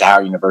to go up to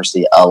Howard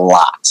University a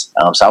lot.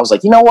 So I was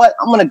like, you know what?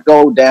 I'm going to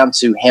go down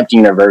to Hampton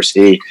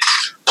University,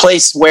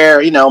 place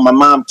where, my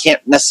mom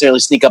can't necessarily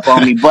sneak up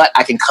on me, but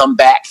I can come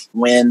back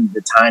when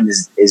the time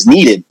is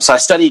needed. So I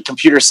studied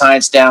computer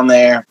science down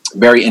there,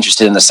 very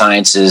interested in the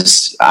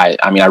sciences. I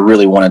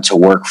really wanted to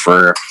work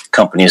for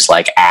companies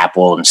like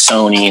Apple and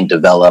Sony and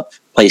develop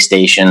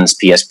PlayStations,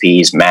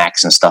 PSPs,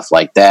 Macs, and stuff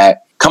like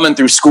that. Coming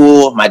through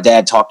school, my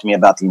dad talked to me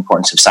about the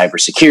importance of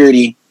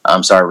cybersecurity.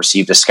 So I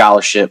received a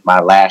scholarship my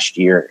last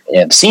year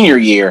and senior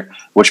year,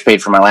 which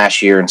paid for my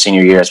last year and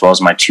senior year, as well as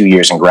my 2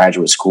 years in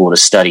graduate school to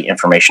study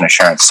information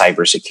assurance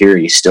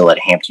cybersecurity, still at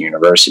Hampton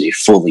University,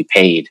 fully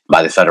paid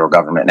by the federal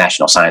government,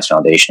 National Science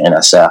Foundation,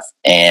 NSF.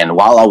 And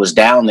while I was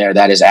down there,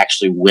 that is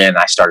actually when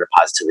I started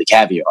Positively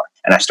Caviar.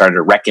 And I started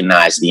to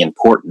recognize the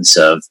importance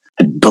of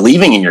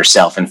believing in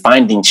yourself and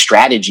finding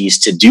strategies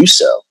to do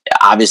so.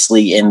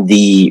 Obviously, in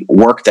the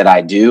work that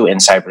I do in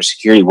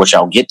cybersecurity, which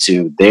I'll get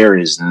to, there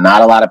is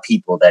not a lot of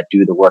people that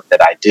do the work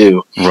that I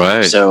do.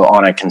 Right. So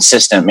on a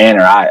consistent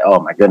manner,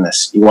 oh my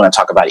goodness, you want to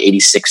talk about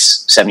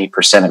 86,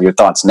 70% of your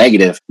thoughts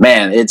negative.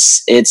 Man,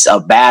 it's a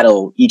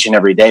battle each and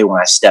every day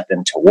when I step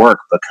into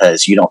work,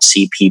 because you don't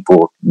see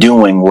people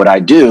doing what I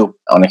do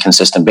on a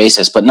consistent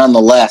basis. But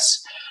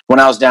nonetheless, when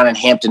I was down in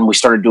Hampton, we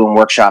started doing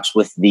workshops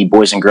with the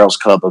Boys and Girls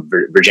Club of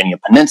Virginia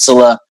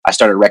Peninsula. I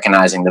started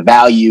recognizing the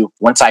value.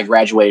 Once I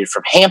graduated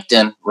from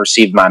Hampton,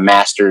 received my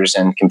master's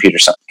in computer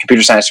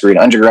science degree in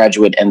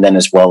undergraduate, and then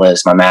as well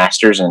as my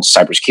master's in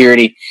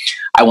cybersecurity,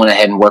 I went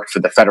ahead and worked for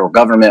the federal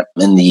government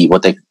in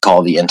what they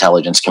call the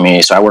intelligence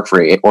community. So I work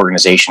for an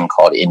organization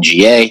called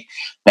NGA,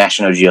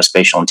 National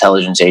Geospatial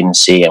Intelligence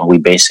Agency, and we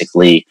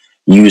basically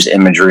use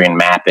imagery and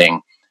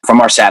mapping from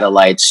our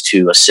satellites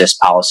to assist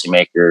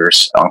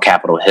policymakers on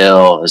Capitol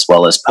Hill, as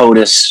well as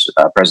POTUS,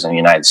 President of the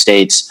United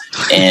States,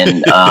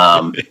 and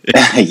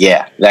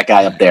yeah, that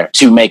guy up there,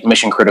 to make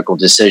mission critical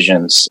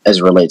decisions as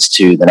it relates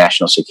to the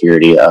national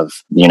security of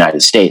the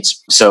United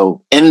States.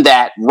 So in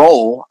that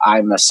role,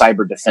 I'm a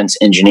cyber defense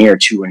engineer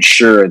to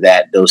ensure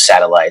that those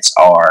satellites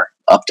are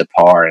up to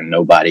par and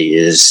nobody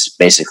is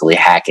basically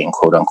hacking,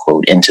 quote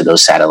unquote, into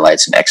those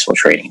satellites and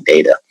exfiltrating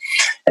data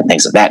and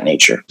things of that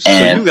nature.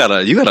 And so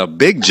you got a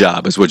big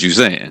job, is what you're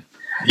saying.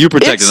 You're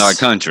protecting our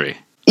country.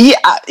 Yeah,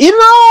 I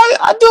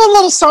do a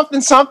little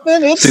something.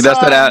 See,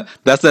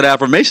 that's that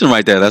affirmation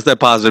right there. That's that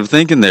positive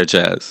thinking there,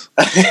 Chazz.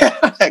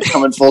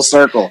 Coming full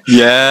circle.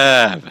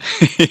 Yeah.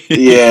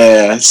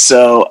 Yeah.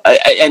 So,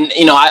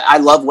 I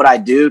love what I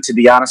do. To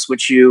be honest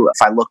with you,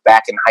 if I look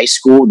back in high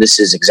school, this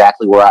is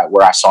exactly where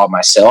I saw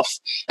myself.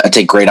 I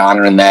take great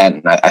honor in that,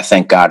 and I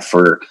thank God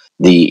for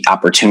the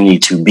opportunity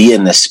to be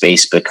in this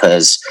space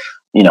because,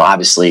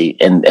 obviously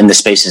in the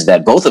spaces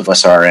that both of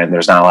us are in,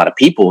 there's not a lot of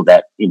people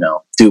that,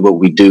 do what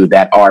we do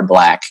that are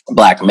black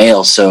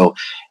males. So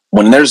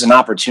when there's an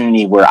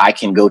opportunity where I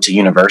can go to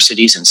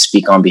universities and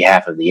speak on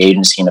behalf of the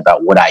agency and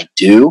about what I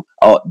do,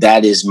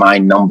 that is my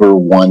number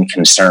one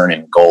concern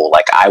and goal.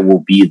 Like, I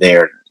will be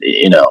there,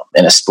 in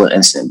a split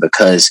instant,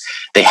 because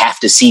they have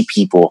to see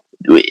people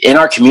in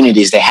our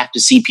communities. They have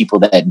to see people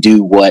that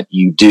do what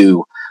you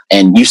do.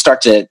 And you start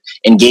to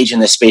engage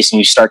in this space and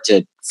you start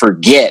to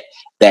forget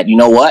that, you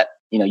know what?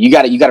 You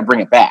got to bring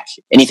it back.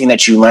 Anything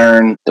that you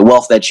learn, the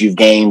wealth that you've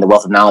gained, the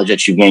wealth of knowledge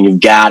that you've gained, you've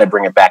got to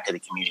bring it back to the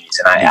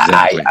communities. And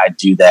Exactly. I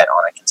do that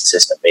on a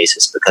consistent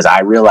basis because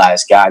I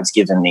realize God's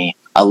given me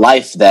a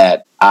life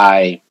that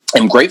I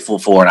am grateful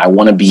for, and I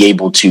want to be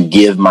able to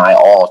give my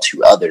all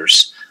to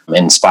others,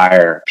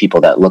 inspire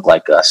people that look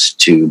like us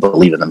to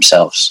believe in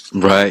themselves.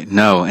 Right.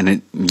 No,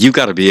 and you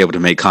got to be able to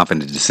make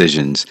confident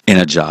decisions in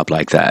a job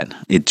like that.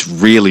 It's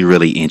really,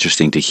 really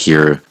interesting to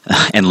hear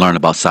and learn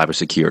about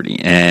cybersecurity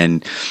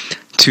and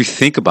to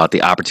think about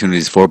the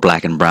opportunities for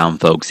Black and brown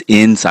folks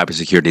in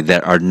cybersecurity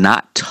that are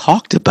not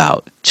talked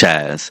about,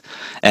 Chazz,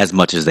 as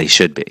much as they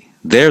should be.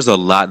 There's a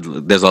lot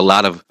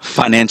of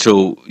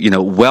financial,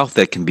 wealth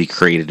that can be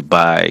created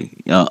by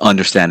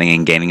understanding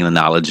and gaining the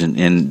knowledge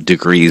and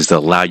degrees that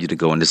allow you to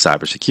go into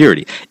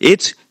cybersecurity.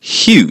 It's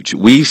huge.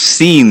 We've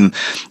seen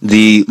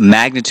the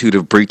magnitude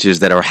of breaches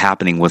that are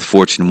happening with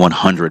Fortune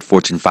 100,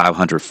 Fortune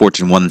 500,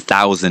 Fortune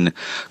 1000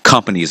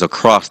 companies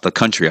across the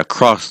country,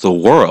 across the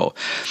world.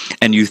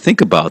 And you think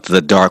about the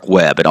dark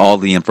web and all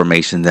the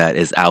information that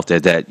is out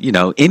there that,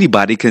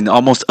 anybody can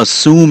almost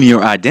assume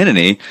your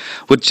identity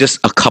with just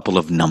a couple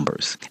of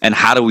numbers. And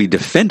how do we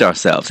defend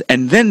ourselves?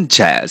 And then,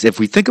 Chazz, if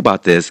we think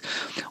about this,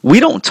 we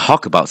don't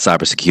talk about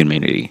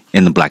cybersecurity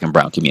in the Black and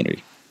brown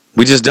community.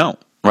 We just don't.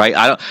 Right?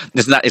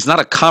 It's not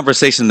a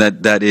conversation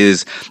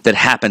that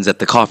happens at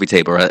the coffee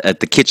table or at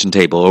the kitchen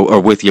table or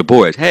with your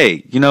boys. Hey,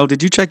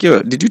 did you check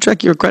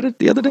your credit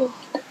the other day?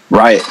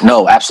 Right.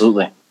 No,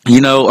 absolutely.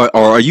 Or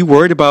are you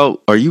worried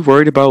about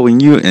when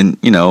you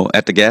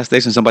at the gas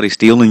station somebody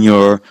stealing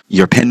your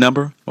PIN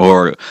number,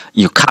 or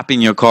you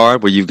copying your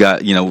card where you've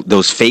got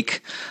those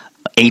fake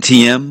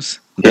ATMs?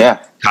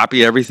 Yeah.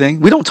 Copy everything.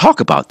 We don't talk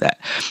about that.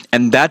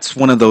 And that's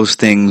one of those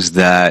things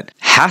that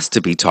has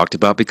to be talked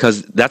about,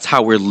 because that's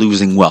how we're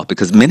losing wealth.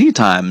 Because many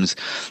times,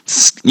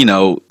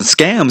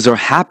 scams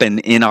happen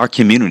in our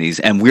communities,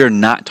 and we're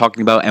not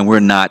talking about, and we're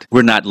not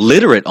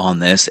literate on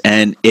this,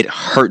 and it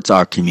hurts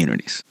our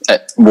communities.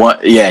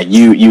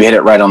 You hit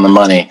it right on the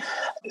money.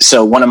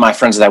 So one of my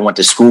friends that I went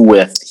to school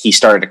with, he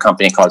started a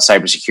company called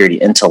Cybersecurity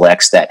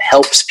Intellects that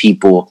helps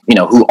people,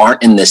 who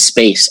aren't in this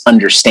space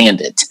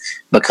understand it.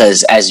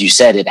 Because, as you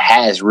said, it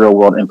has real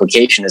world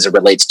implication as it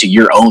relates to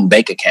your own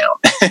bank account,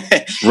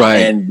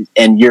 right?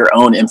 And your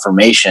own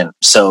information.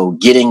 So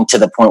getting to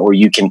the point where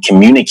you can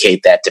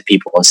communicate that to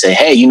people and say,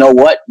 hey, you know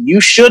what?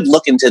 You should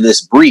look into this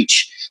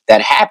breach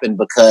that happened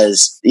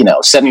because,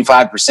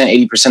 75%,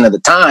 80% of the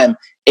time,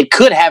 it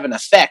could have an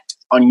effect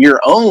on your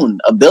own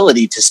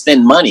ability to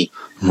spend money.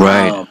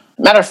 Right.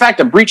 Matter of fact,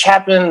 a breach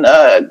happened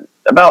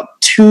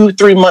about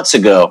 2-3 months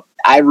ago.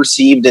 I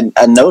received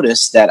a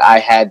notice that I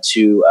had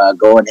to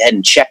go ahead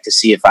and check to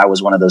see if I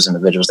was one of those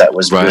individuals that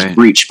was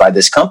breached by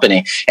this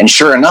company. And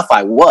sure enough,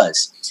 I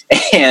was.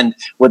 And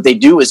what they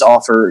do is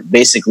offer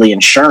basically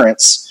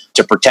insurance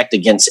to protect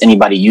against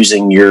anybody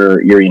using your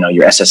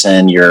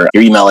SSN, your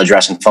email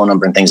address and phone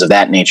number and things of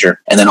that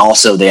nature. And then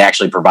also they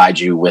actually provide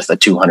you with a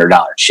 $200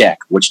 check,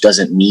 which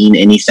doesn't mean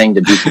anything,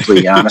 to be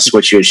completely honest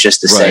with you. It's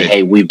just to say,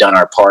 hey, we've done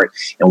our part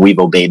and we've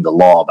obeyed the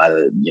law by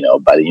the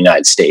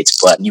United States.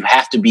 But you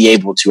have to be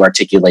able to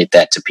articulate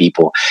that to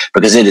people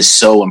because it is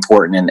so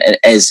important. And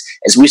as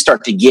we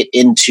start to get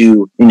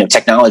into,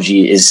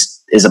 technology is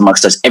is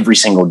amongst us every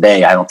single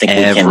day. I don't think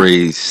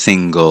every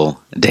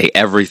single day,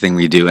 everything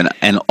we do.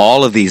 And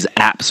all of these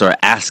apps are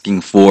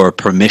asking for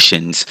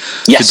permissions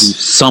to do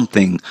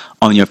something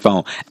on your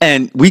phone.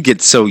 And we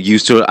get so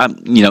used to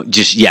it.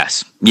 Just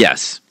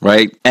yes,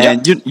 right?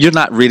 And you're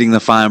not reading the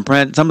fine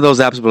print. Some of those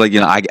apps were like,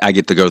 I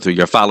get to go through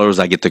your followers.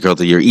 I get to go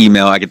through your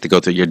email. I get to go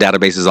through your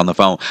databases on the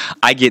phone.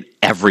 I get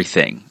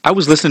everything. I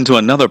was listening to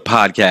another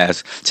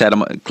podcast, Chad,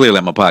 clearly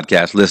I'm a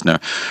podcast listener,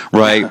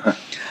 right?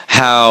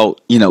 How,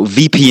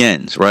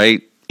 VPNs,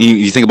 right?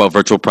 You think about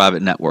virtual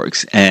private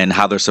networks and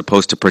how they're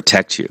supposed to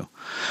protect you.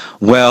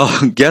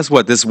 Well, guess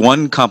what? This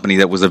one company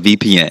that was a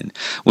VPN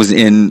was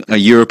in a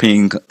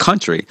European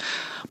country,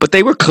 but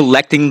they were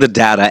collecting the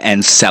data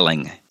and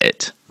selling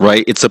it,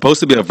 right? It's supposed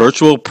to be a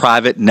virtual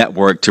private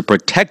network to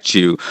protect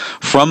you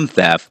from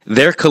theft.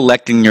 They're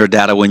collecting your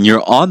data when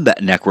you're on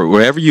that network,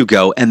 wherever you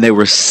go, and they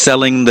were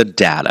selling the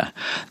data.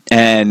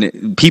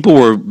 And people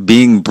were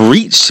being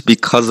breached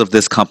because of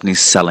this company's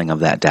selling of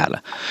that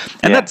data.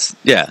 And that's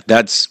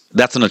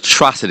an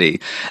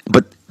atrocity.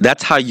 But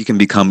that's how you can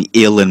become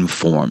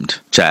ill-informed,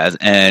 Chazz.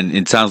 And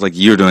it sounds like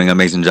you're doing an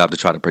amazing job to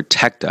try to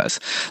protect us.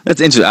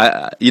 That's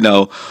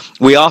interesting.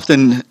 We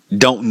often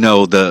don't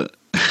know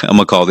I'm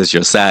gonna call this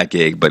your side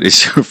gig, but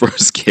it's your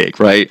first gig,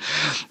 right?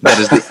 That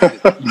is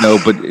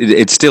but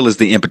it still is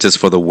the impetus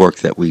for the work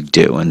that we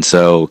do, and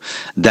so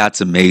that's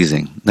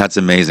amazing. That's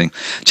amazing,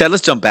 Chad.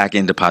 Let's jump back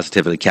into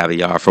Positively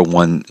Caviar for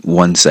one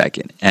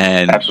second,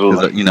 and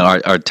absolutely,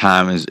 our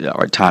time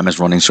is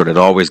running short. It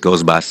always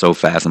goes by so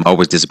fast. I'm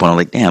always disappointed. I'm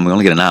like, damn, we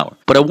only get an hour.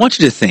 But I want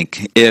you to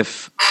think,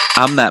 if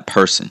I'm that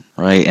person,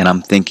 right, and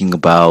I'm thinking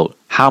about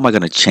how am I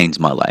going to change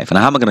my life, and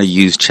how am I going to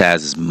use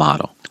Chazz's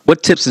model.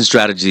 What tips and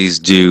strategies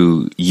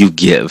do you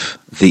give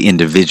the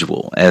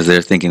individual as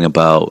they're thinking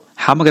about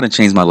how am I going to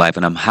change my life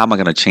and how am I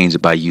going to change it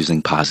by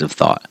using positive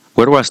thought?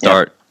 Where do I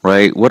start,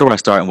 right? Where do I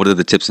start and what are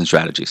the tips and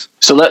strategies?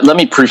 So let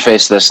me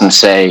preface this and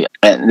say,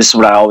 and this is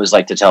what I always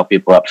like to tell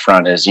people up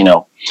front is,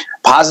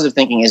 positive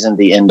thinking isn't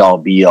the end all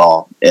be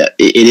all. It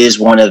is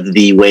one of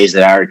the ways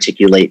that I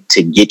articulate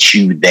to get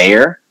you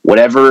there.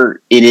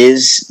 Whatever it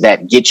is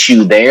that gets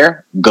you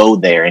there, go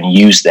there and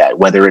use that,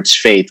 whether it's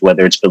faith,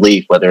 whether it's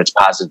belief, whether it's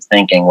positive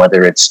thinking,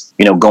 whether it's,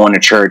 going to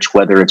church,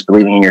 whether it's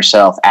believing in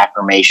yourself,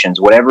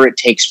 affirmations, whatever it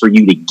takes for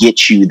you to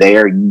get you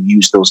there, you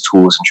use those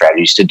tools and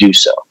strategies to do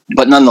so.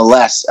 But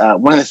nonetheless,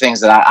 one of the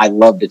things that I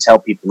love to tell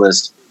people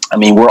is,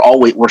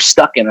 we're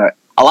stuck in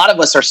a lot of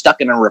us are stuck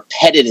in a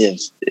repetitive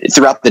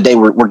throughout the day.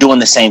 We're doing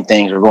the same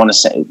things. We're going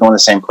the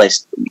same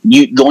place,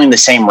 going the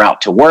same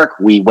route to work.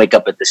 We wake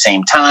up at the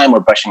same time. We're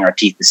brushing our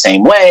teeth the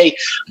same way,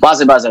 blah,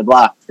 blah, blah, blah,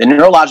 blah. The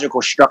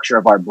neurological structure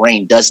of our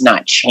brain does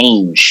not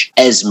change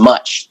as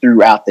much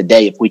throughout the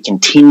day if we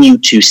continue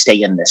to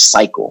stay in this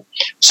cycle.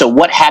 So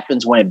what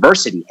happens when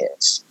adversity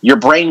hits? Your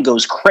brain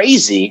goes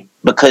crazy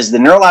because the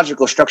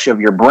neurological structure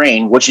of your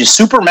brain, which is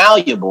super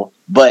malleable,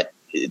 but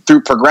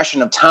through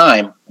progression of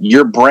time,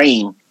 your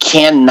brain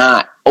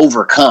cannot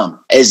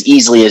overcome as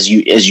easily as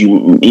you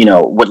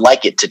would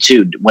like it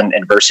to when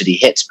adversity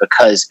hits,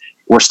 because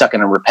we're stuck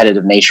in a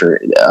repetitive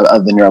nature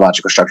of the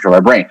neurological structure of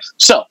our brain.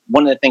 So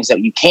one of the things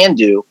that you can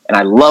do, and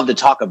I love to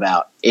talk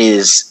about,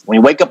 is when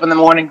you wake up in the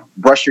morning,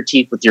 brush your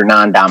teeth with your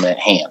non-dominant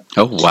hand.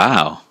 Oh,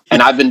 wow.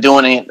 And I've been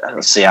doing it.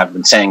 I've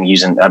been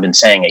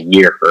saying a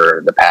year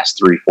for the past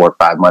 3, 4,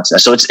 5 months now.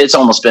 So it's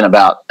almost been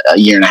about a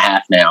year and a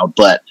half now.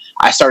 But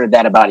I started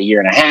that about a year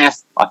and a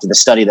half after the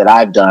study that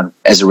I've done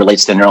as it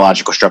relates to the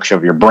neurological structure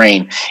of your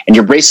brain. And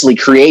you're basically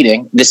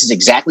creating, this is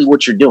exactly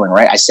what you're doing,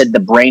 right? I said the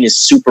brain is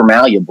super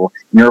malleable,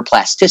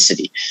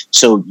 neuroplasticity.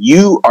 So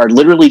you are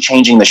literally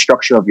changing the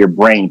structure of your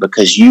brain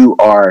because you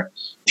are,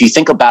 if you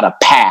think about a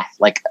path,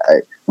 like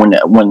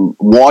when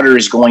water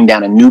is going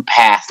down a new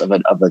path of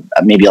a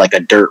maybe like a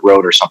dirt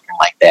road or something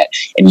like that,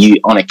 and you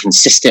on a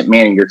consistent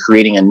manner, you're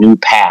creating a new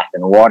path,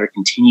 and water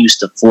continues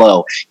to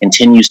flow, and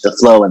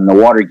the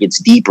water gets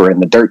deeper, and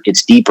the dirt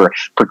gets deeper.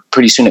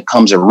 Pretty soon it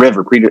becomes a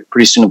river.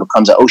 Pretty soon it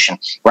becomes an ocean,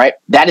 right?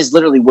 That is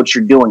literally what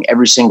you're doing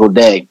every single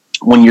day.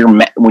 When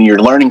you're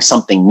learning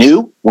something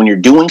new, when you're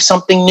doing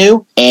something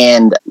new,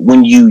 and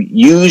when you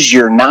use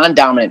your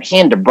non-dominant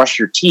hand to brush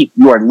your teeth,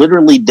 you are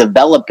literally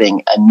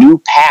developing a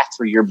new path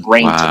for your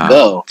brain to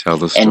go. Tell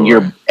the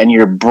story. And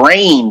your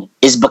brain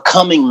is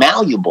becoming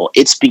malleable.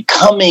 It's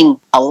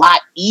becoming a lot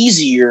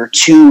easier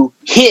to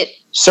hit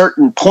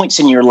certain points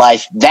in your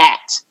life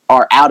that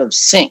are out of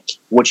sync,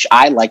 which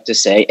I like to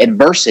say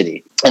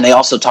adversity. And they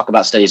also talk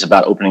about studies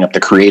about opening up the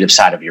creative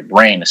side of your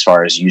brain as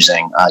far as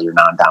using your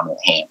non-dominant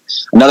hand.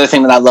 Another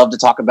thing that I love to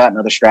talk about,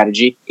 another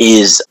strategy,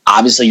 is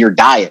obviously your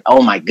diet.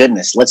 Oh my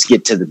goodness, let's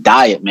get to the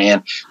diet,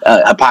 man.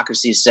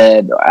 Hippocrates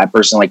said, I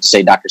personally like to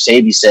say, Dr.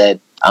 Sebi said,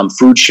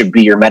 food should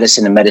be your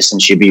medicine and medicine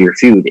should be your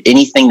food.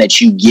 Anything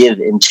that you give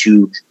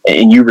into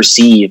and you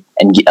receive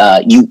and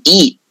you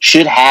eat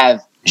should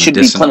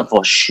be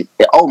plentiful.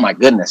 Oh my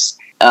goodness.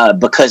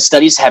 Because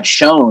studies have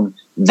shown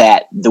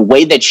that the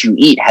way that you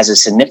eat has a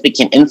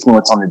significant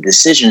influence on the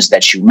decisions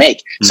that you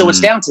make. So it's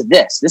down to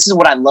this. This is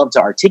what I love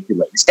to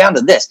articulate. It's down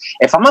to this.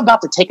 If I'm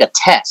about to take a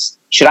test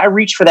should I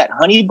reach for that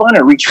honey bun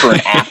or reach for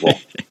an apple?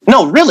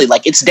 No, really,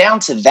 like it's down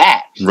to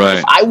that. Right.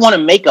 If I want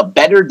to make a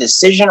better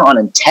decision on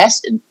a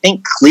test and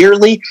think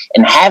clearly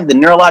and have the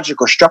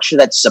neurological structure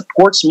that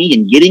supports me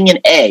in getting an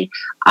A,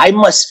 I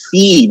must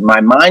feed my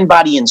mind,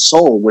 body, and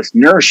soul with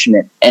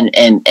nourishment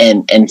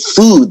and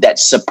food that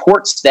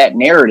supports that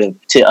narrative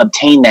to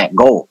obtain that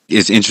goal.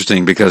 It's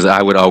interesting because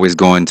I would always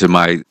go into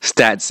my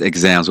stats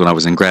exams when I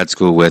was in grad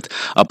school with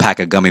a pack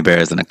of gummy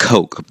bears and a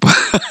Coke.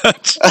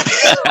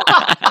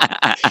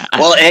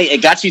 Well, hey,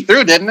 it got you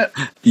through, didn't it?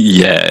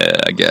 Yeah,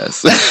 I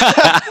guess.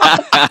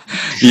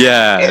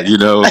 Yeah,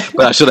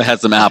 but I should have had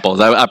some apples.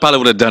 I probably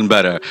would have done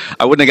better.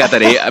 I wouldn't have got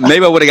that A.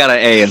 Maybe I would have got an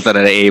A instead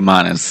of an A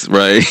minus,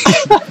 right?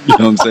 You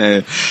know what I'm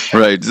saying?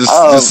 Right,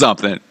 just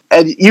something.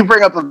 And you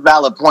bring up a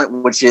valid point,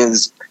 which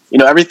is,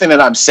 everything that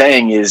I'm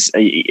saying is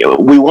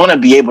we want to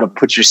be able to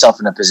put yourself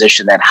in a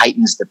position that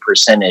heightens the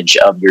percentage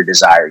of your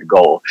desired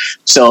goal.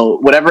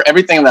 So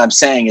everything that I'm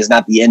saying is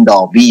not the end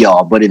all be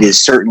all, but it is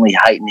certainly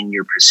heightening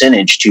your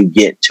percentage to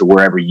get to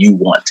wherever you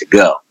want to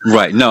go.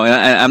 Right. No,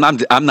 and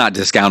I'm not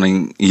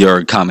discounting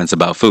your comments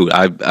about food.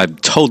 I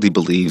totally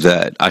believe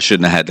that I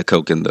shouldn't have had the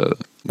Coke and the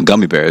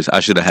gummy bears. I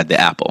should have had the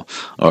apple.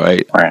 All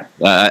right. Right.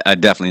 I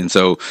definitely, and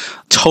so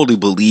totally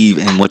believe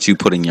in what you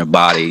put in your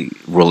body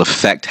will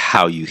affect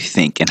how you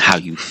think and how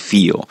you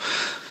feel.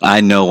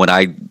 I know when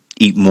I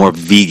eat more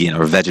vegan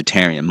or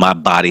vegetarian, my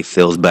body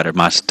feels better.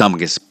 My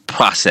stomach is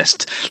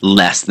processed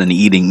less than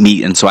eating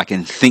meat, and so I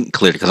can think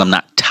clearly because I'm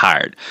not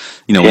tired.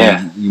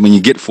 When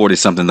you get 40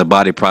 something, the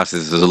body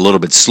processes a little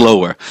bit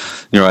slower,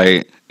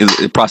 right?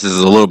 It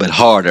processes a little bit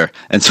harder,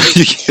 and so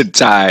you get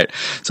tired.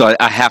 So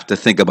I have to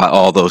think about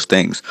all those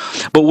things.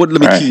 But let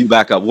me cue you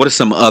back up. What are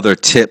some other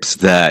tips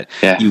that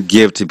you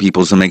give to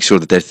people to make sure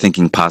that they're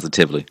thinking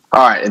positively?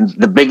 All right. And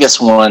the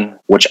biggest one,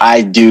 which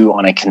I do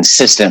on a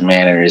consistent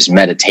manner, is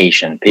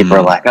meditation. People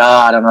are like,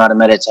 I don't know how to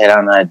meditate. I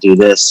don't know how to do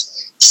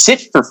this.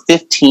 Sit for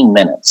 15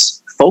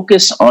 minutes.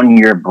 Focus on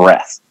your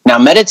breath. Now,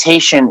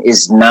 meditation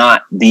is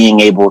not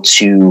being able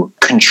to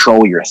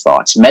control your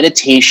thoughts.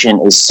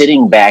 Meditation is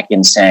sitting back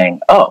and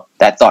saying, oh,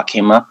 that thought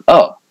came up.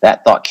 Oh,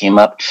 that thought came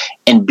up.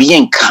 And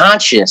being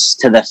conscious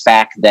to the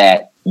fact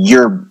that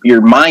your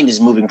mind is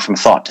moving from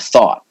thought to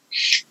thought.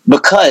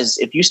 Because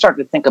if you start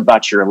to think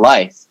about your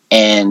life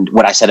and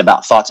what I said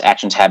about thoughts,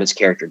 actions, habits,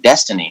 character,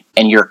 destiny,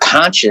 and you're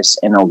conscious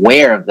and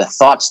aware of the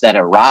thoughts that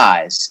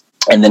arise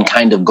and then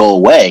kind of go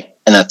away,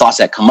 and the thoughts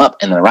that come up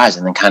and then arise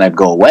and then kind of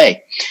go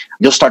away,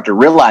 you'll start to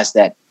realize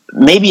that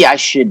maybe I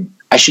should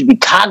be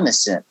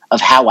cognizant of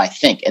how I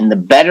think. And the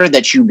better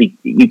that you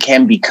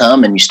can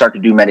become, and you start to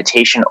do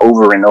meditation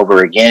over and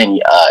over again,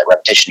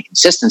 repetition and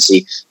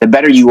consistency, the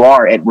better you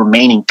are at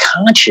remaining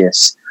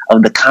conscious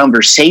of the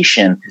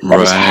conversation that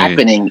is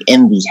happening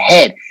in the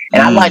head.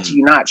 And I lie to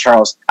you not,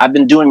 Charles. I've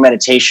been doing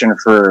meditation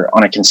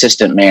on a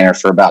consistent manner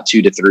for about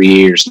 2 to 3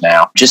 years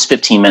now. Just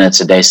 15 minutes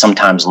a day,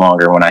 sometimes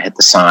longer when I hit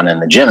the sauna and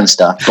the gym and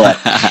stuff. But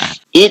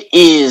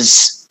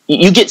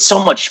you get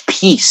so much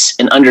peace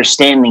in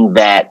understanding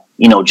that,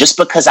 just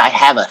because I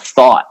have a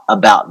thought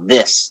about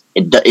this,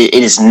 it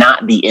is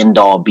not the end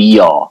all be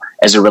all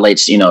as it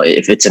relates,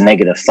 if it's a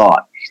negative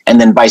thought. And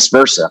then vice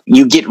versa.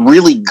 You get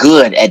really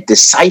good at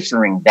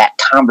deciphering that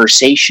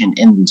conversation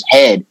in the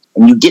head,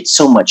 and you get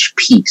so much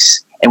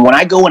peace. And when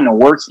I go into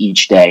work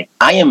each day,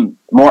 I am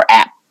more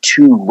apt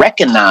to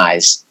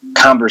recognize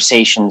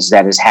conversations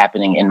that is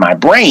happening in my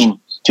brain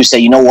to say,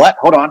 you know what?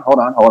 Hold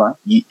on.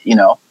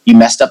 You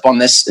messed up on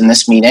this in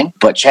this meeting,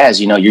 but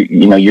Chazz,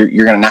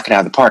 you're going to knock it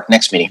out of the park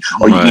next meeting.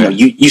 Or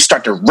you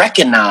start to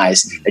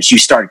recognize that you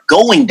start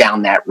going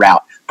down that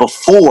route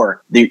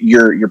before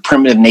your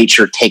primitive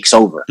nature takes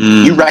over.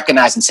 You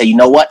recognize and say, you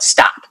know what?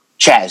 Stop.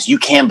 Chazz, you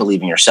can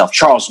believe in yourself.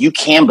 Charles, you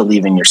can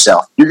believe in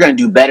yourself. You're going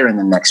to do better in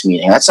the next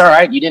meeting. That's all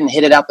right. You didn't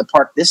hit it out the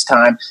park this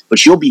time,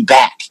 but you'll be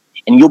back.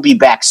 And you'll be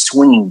back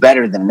swinging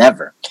better than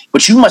ever.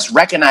 But you must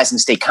recognize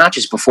and stay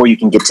conscious before you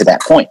can get to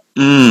that point.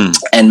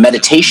 And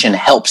meditation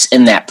helps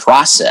in that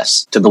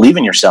process to believe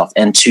in yourself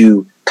and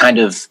to kind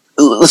of,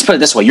 let's put it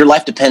this way, your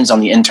life depends on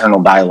the internal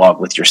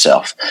dialogue with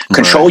yourself.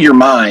 Control your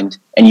mind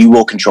and you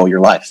will control your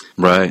life.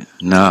 Right.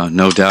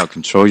 No doubt.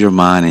 Control your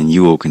mind and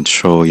you will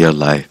control your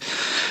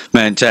life.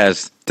 Man,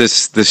 Chazz,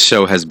 this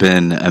show has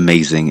been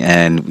amazing.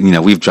 And,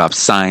 we've dropped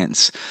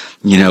science,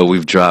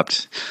 we've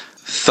dropped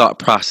thought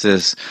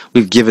process.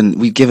 We've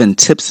given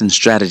tips and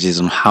strategies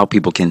on how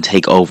people can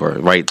take over,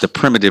 right? The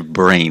primitive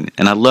brain.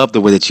 And I love the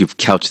way that you've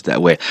couched it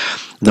that way.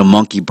 The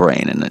monkey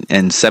brain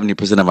and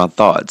 70% of our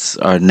thoughts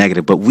are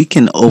negative, but we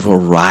can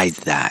override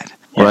that,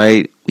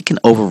 right? We can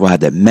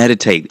override that.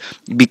 Meditate.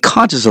 Be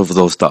conscious over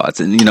those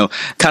thoughts, and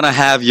kind of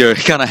have your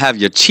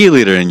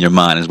cheerleader in your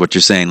mind is what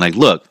you're saying. Like,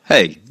 look,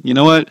 hey, you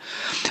know what?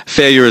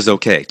 Failure is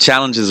okay.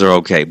 Challenges are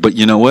okay, but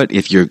you know what?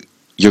 If you're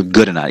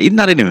good enough,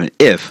 not even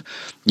if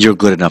you're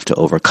good enough to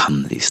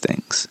overcome these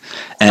things,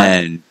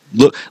 and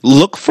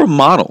look for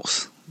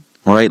models,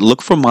 right?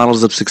 Look for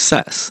models of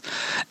success,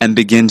 and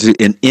begin to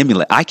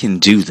emulate. I can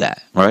do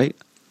that, right?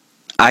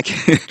 I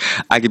can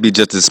I could be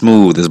just as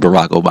smooth as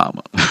Barack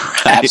Obama.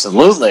 Right?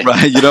 Absolutely.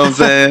 Right. You know what I'm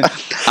saying?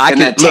 In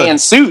that tan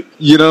suit.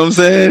 You know what I'm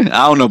saying?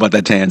 I don't know about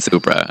that tan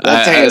suit, bro.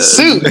 That tan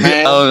suit,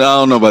 man. I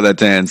don't know about that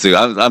tan suit.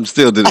 I'm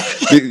still,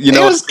 you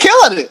know, he was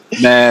killing it,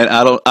 man.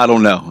 I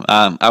don't know.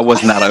 I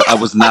was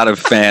not a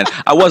fan.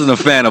 I wasn't a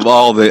fan of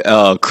all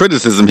the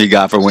criticism he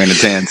got for wearing the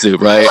tan suit,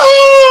 right?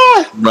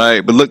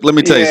 Right. But look, let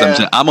me tell you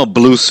something. I'm a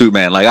blue suit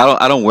man. Like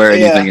I don't wear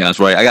anything else,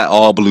 right? I got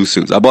all blue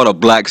suits. I bought a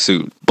black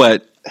suit,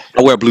 but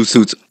I wear blue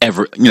suits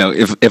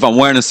if I'm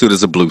wearing a suit,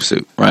 it's a blue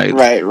suit, right?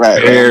 Right.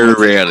 Very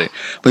rarely.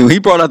 But when he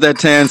brought out that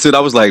tan suit, I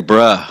was like,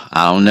 bruh,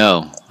 I don't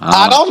know.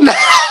 I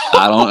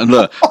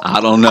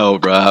don't know,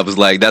 bro. I was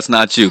like, that's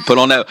not you. Put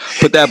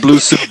that blue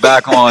suit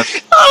back on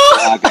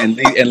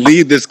and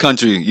leave this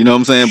country. You know what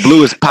I'm saying?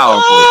 Blue is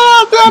powerful.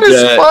 Oh, that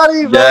is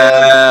funny, man.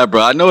 Yeah,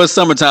 bro. I know it's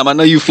summertime. I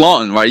know you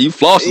flaunting, right? You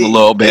flossing a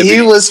little bit.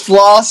 He was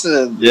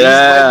flossing.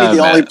 Yeah, he might be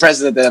the only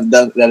president that have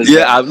done that.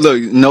 Yeah,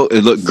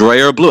 look,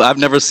 gray or blue. I've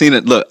never seen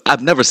it. Look,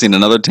 I've never seen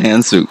another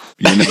tan suit.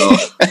 You know,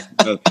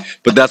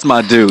 but that's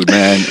my dude,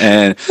 man.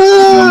 And you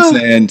know what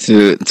I'm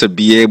saying, to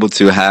be able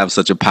to have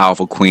such a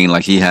powerful queen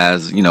like he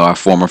has, you know, our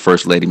former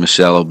First Lady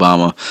Michelle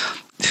Obama.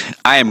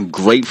 I am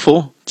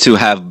grateful to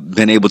have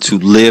been able to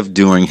live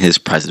during his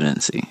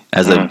presidency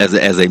as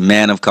a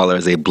man of color,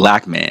 as a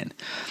black man,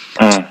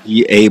 to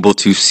be able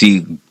to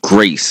see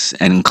grace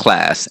and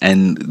class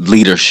and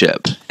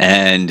leadership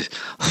and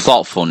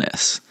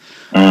thoughtfulness.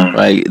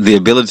 Right, the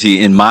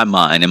ability, in my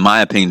mind, in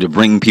my opinion, to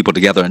bring people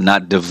together and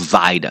not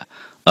divide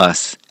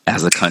us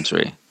as a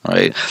country.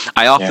 Right,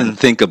 I often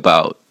think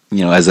about,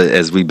 you know,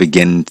 as we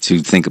begin to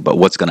think about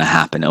what's going to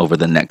happen over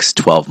the next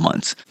 12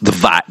 months, the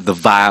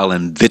vile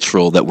and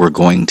vitriol that we're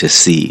going to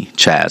see,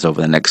 Chazz, over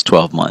the next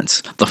 12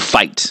 months, the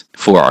fight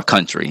for our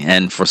country,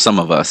 and for some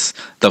of us,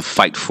 the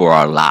fight for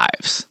our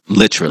lives,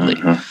 literally.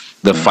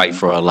 The fight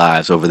for our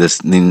lives over the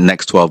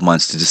next 12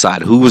 months to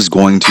decide who is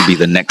going to be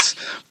the next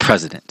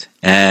president,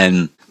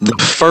 and the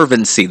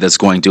fervency that's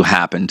going to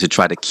happen to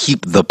try to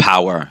keep the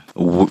power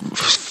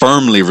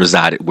firmly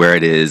resided where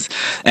it is,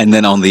 and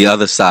then on the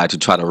other side to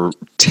try to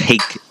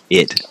take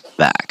it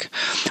back.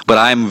 But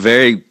I'm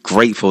very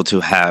grateful to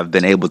have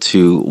been able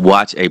to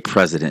watch a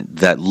president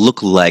that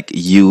looked like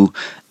you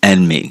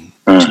and me,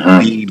 to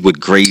lead with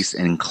grace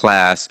and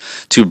class,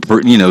 to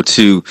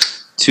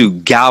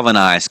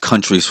galvanize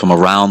countries from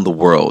around the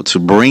world, to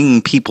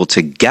bring people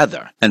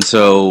together. And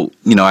so,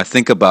 you know, I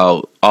think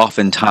about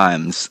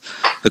oftentimes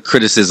the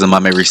criticism I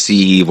may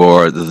receive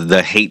or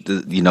the hate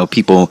that, you know,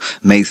 people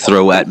may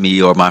throw at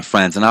me or my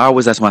friends. And I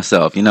always ask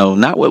myself, you know,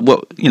 not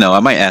what you know, I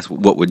might ask,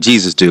 what would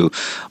Jesus do?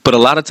 But a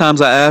lot of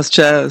times I ask,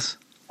 Chazz,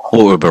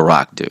 what would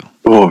Barack do?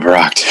 What would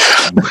Barack do?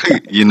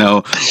 You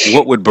know,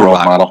 what would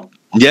Barack model?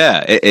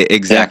 Yeah,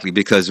 exactly. Yeah,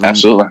 because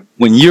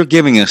when you're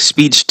giving a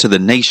speech to the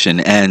nation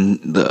and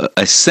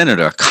a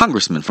senator, a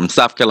congressman from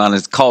South Carolina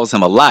calls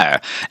him a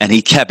liar, and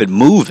he kept it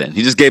moving.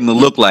 He just gave him the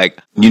look like,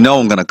 you know,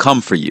 I'm going to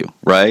come for you,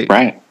 right?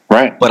 Right.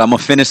 But I'm going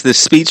to finish this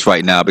speech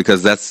right now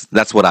because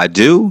that's what I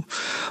do.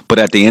 But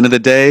at the end of the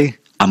day,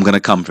 I'm going to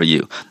come for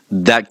you.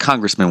 That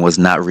congressman was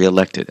not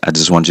reelected. I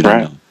just want you to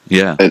know.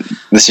 Yeah.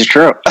 This is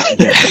true.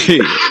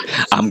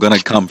 I'm going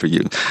to come for you.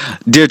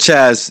 Dear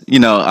Chazz, you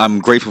know, I'm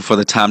grateful for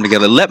the time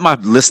together. Let my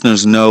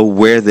listeners know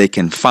where they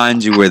can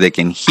find you, where they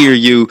can hear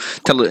you.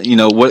 Tell, you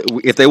know, what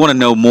if they want to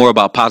know more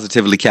about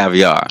Positively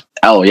Caviar.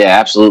 Oh, yeah,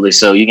 absolutely.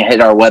 So you can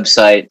hit our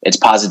website. It's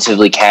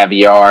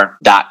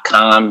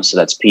positivelycaviar.com. So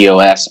that's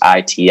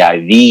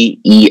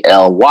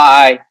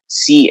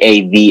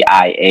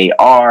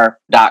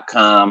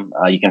POSITIVELYCAVIAR.com.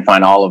 You can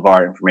find all of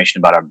our information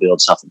about our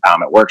Build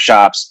Self-Empowerment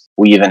workshops.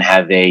 We even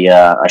have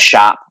a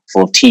shop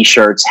full of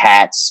T-shirts,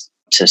 hats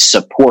to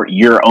support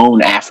your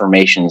own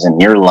affirmations in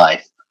your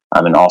life.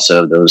 And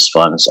also those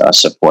funds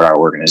support our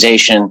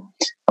organization.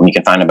 You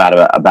can find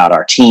about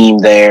our team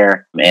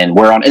there. And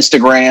we're on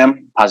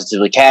Instagram,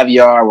 Positively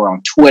Caviar. We're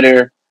on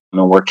Twitter.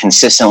 And we're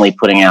consistently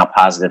putting out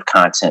positive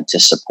content to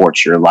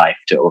support your life,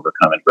 to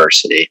overcome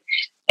adversity,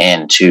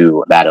 and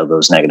to battle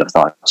those negative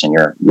thoughts in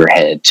your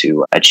head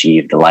to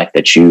achieve the life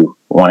that you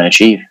want to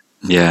achieve.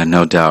 Yeah,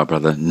 no doubt,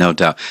 brother. No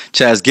doubt.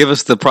 Chazz, give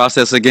us the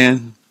process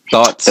again.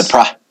 Thoughts?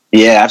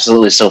 Yeah,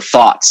 absolutely. So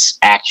thoughts,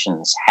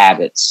 actions,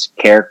 habits,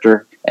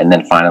 character, and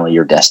then finally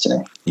your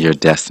destiny. Your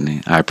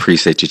destiny. I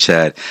appreciate you,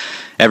 Chad.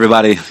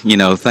 Everybody, you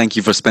know, thank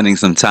you for spending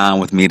some time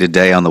with me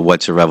today on the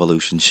What's Your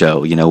Revolution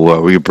show, you know,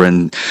 where we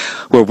bring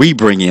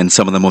in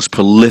some of the most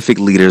prolific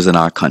leaders in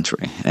our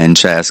country. And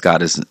Chazz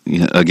Scott is,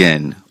 you know,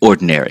 again,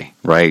 ordinary,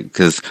 right?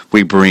 Because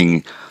we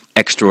bring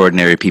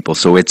extraordinary people,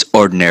 so it's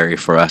ordinary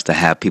for us to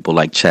have people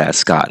like Chazz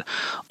Scott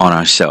on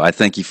our show. I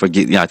thank you for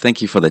I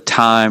thank you for the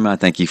time. I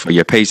thank you for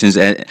your patience.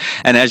 And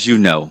as you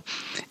know,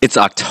 It's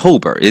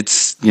October.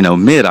 It's,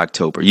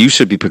 mid-October. You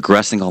should be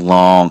progressing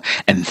along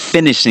and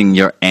finishing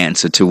your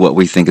answer to what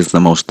we think is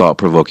the most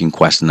thought-provoking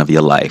question of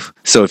your life.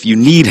 So if you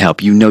need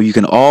help, you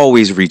can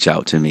always reach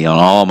out to me on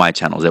all my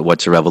channels at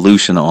What's Your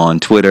Revolution on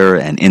Twitter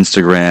and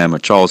Instagram, or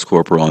Charles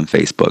Corporal on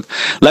Facebook.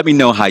 Let me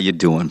know how you're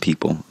doing,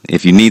 people.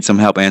 If you need some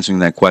help answering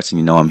that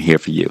question, I'm here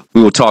for you.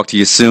 We will talk to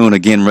you soon.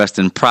 Again, rest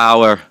in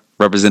power,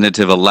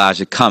 Representative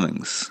Elijah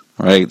Cummings.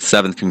 Right,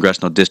 7th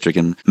Congressional District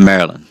in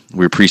Maryland.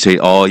 We appreciate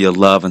all your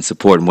love and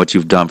support and what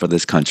you've done for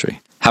this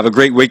country. Have a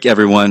great week,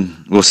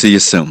 everyone. We'll see you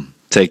soon.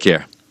 Take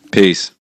care. Peace.